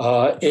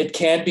 It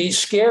can be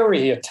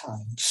scary at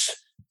times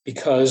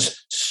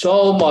because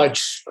so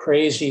much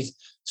crazy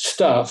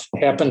stuff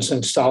happens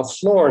in South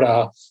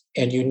Florida,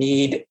 and you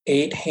need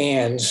 8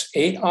 hands,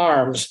 8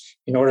 arms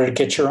in order to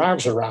get your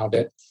arms around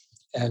it.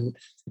 And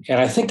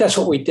I think that's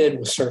what we did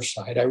with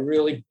Surfside. I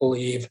really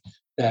believe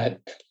that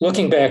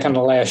looking back on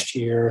the last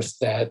year,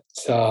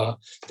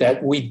 that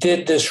we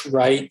did this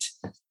right,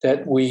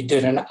 that we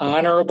did an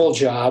honorable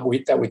job,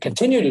 that we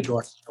continue to do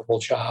an honorable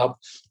job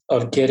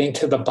of getting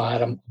to the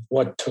bottom of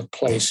what took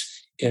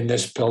place in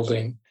this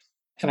building.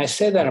 And I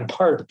say that in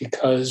part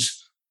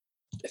because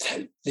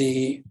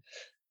the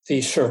the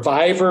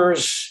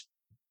survivors,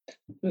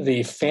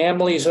 the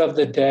families of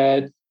the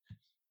dead,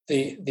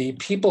 the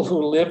people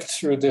who lived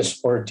through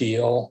this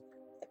ordeal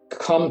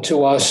come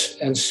to us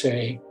and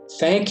say,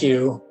 thank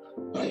you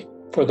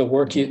for the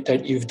work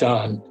that you've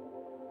done.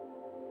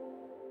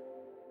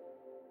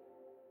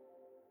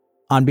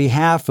 On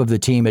behalf of the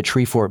team at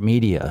Treefort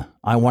Media,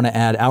 I want to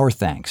add our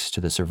thanks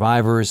to the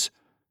survivors,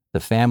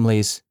 the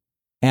families,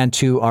 and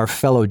to our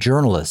fellow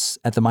journalists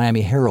at the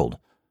Miami Herald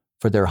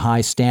for their high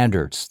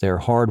standards, their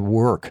hard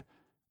work,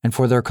 and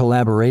for their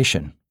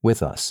collaboration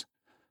with us.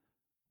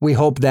 We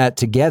hope that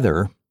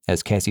together,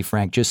 as Casey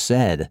Frank just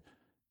said,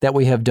 that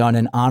we have done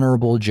an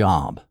honorable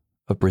job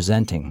of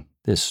presenting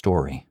this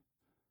story.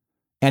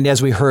 And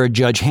as we heard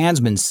Judge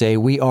Hansman say,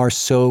 we are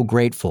so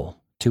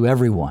grateful to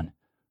everyone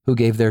who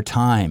gave their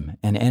time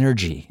and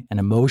energy and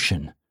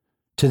emotion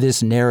to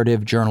this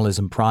narrative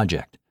journalism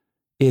project.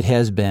 It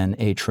has been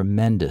a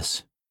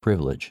tremendous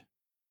privilege.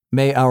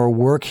 May our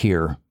work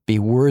here be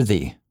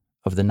worthy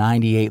of the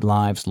 98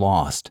 lives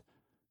lost,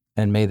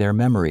 and may their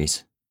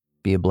memories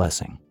be a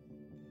blessing.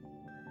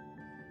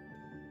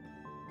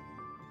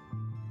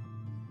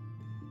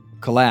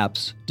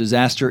 Collapse,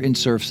 Disaster in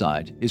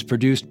Surfside is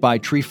produced by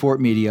Treefort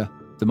Media,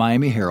 the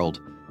Miami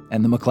Herald,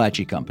 and the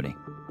McClatchy Company.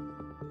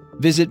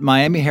 Visit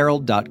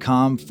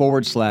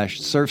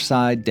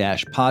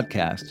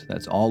miamiherald.com/surfside-podcast,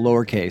 that's all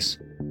lowercase,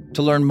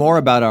 to learn more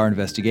about our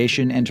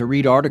investigation and to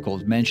read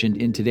articles mentioned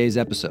in today's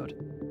episode.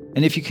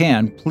 And if you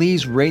can,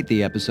 please rate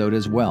the episode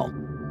as well,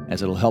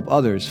 as it'll help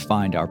others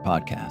find our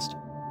podcast.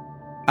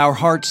 Our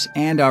hearts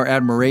and our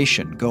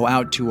admiration go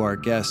out to our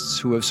guests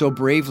who have so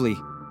bravely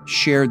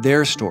shared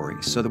their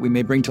stories so that we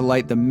may bring to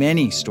light the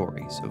many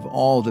stories of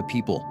all the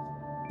people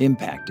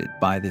impacted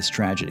by this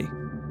tragedy.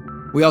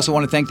 We also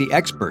want to thank the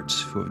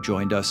experts who have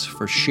joined us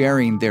for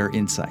sharing their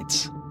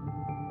insights.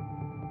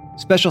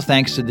 Special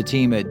thanks to the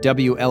team at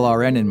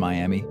WLRN in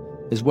Miami,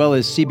 as well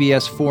as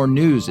CBS 4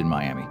 News in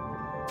Miami,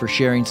 for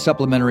sharing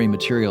supplementary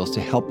materials to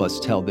help us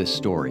tell this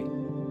story.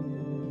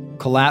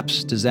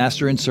 Collapse,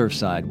 Disaster in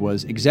Surfside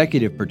was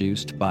executive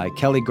produced by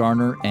Kelly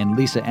Garner and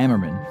Lisa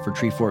Ammerman for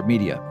Treefort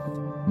Media,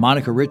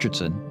 Monica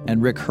Richardson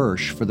and Rick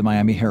Hirsch for the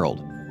Miami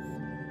Herald.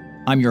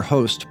 I'm your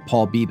host,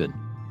 Paul Beeben.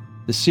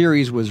 The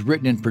series was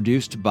written and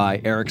produced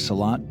by Eric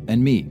Salat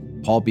and me,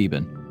 Paul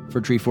Beeben,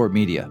 for Treefort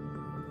Media.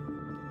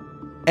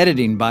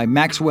 Editing by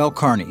Maxwell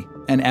Carney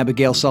and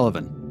Abigail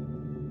Sullivan.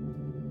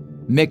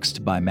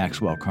 Mixed by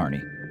Maxwell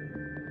Carney.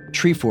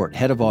 Treefort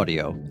head of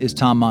audio is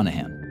Tom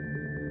Monahan.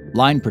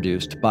 Line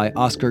produced by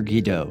Oscar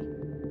Guido.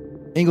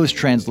 English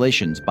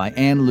translations by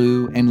Ann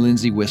Liu and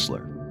Lindsay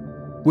Whistler.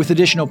 With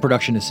additional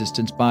production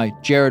assistance by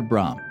Jared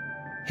Brom,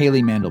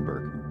 Haley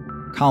Mandelberg,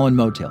 Colin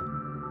Motel,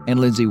 and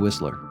Lindsay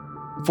Whistler.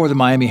 For the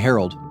Miami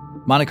Herald,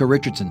 Monica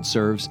Richardson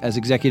serves as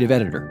executive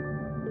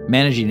editor.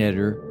 Managing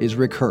editor is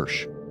Rick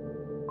Hirsch.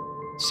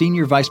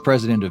 Senior Vice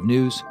President of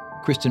News,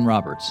 Kristen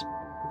Roberts.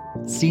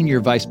 Senior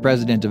Vice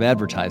President of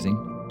Advertising,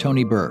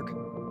 Tony Berg.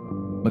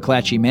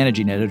 McClatchy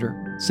Managing Editor,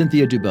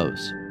 Cynthia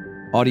Dubose.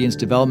 Audience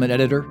Development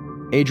Editor,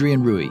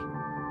 Adrian Rui.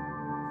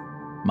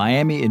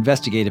 Miami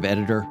Investigative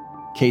Editor,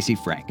 Casey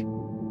Frank.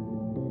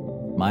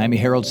 Miami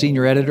Herald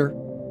Senior Editor,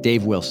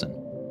 Dave Wilson.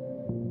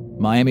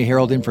 Miami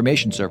Herald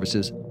Information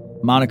Services,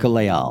 Monica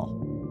Leal.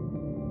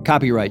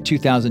 Copyright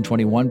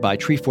 2021 by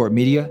Treefort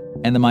Media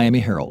and the Miami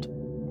Herald.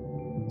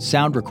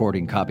 Sound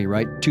recording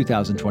copyright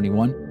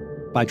 2021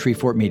 by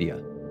Treefort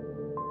Media.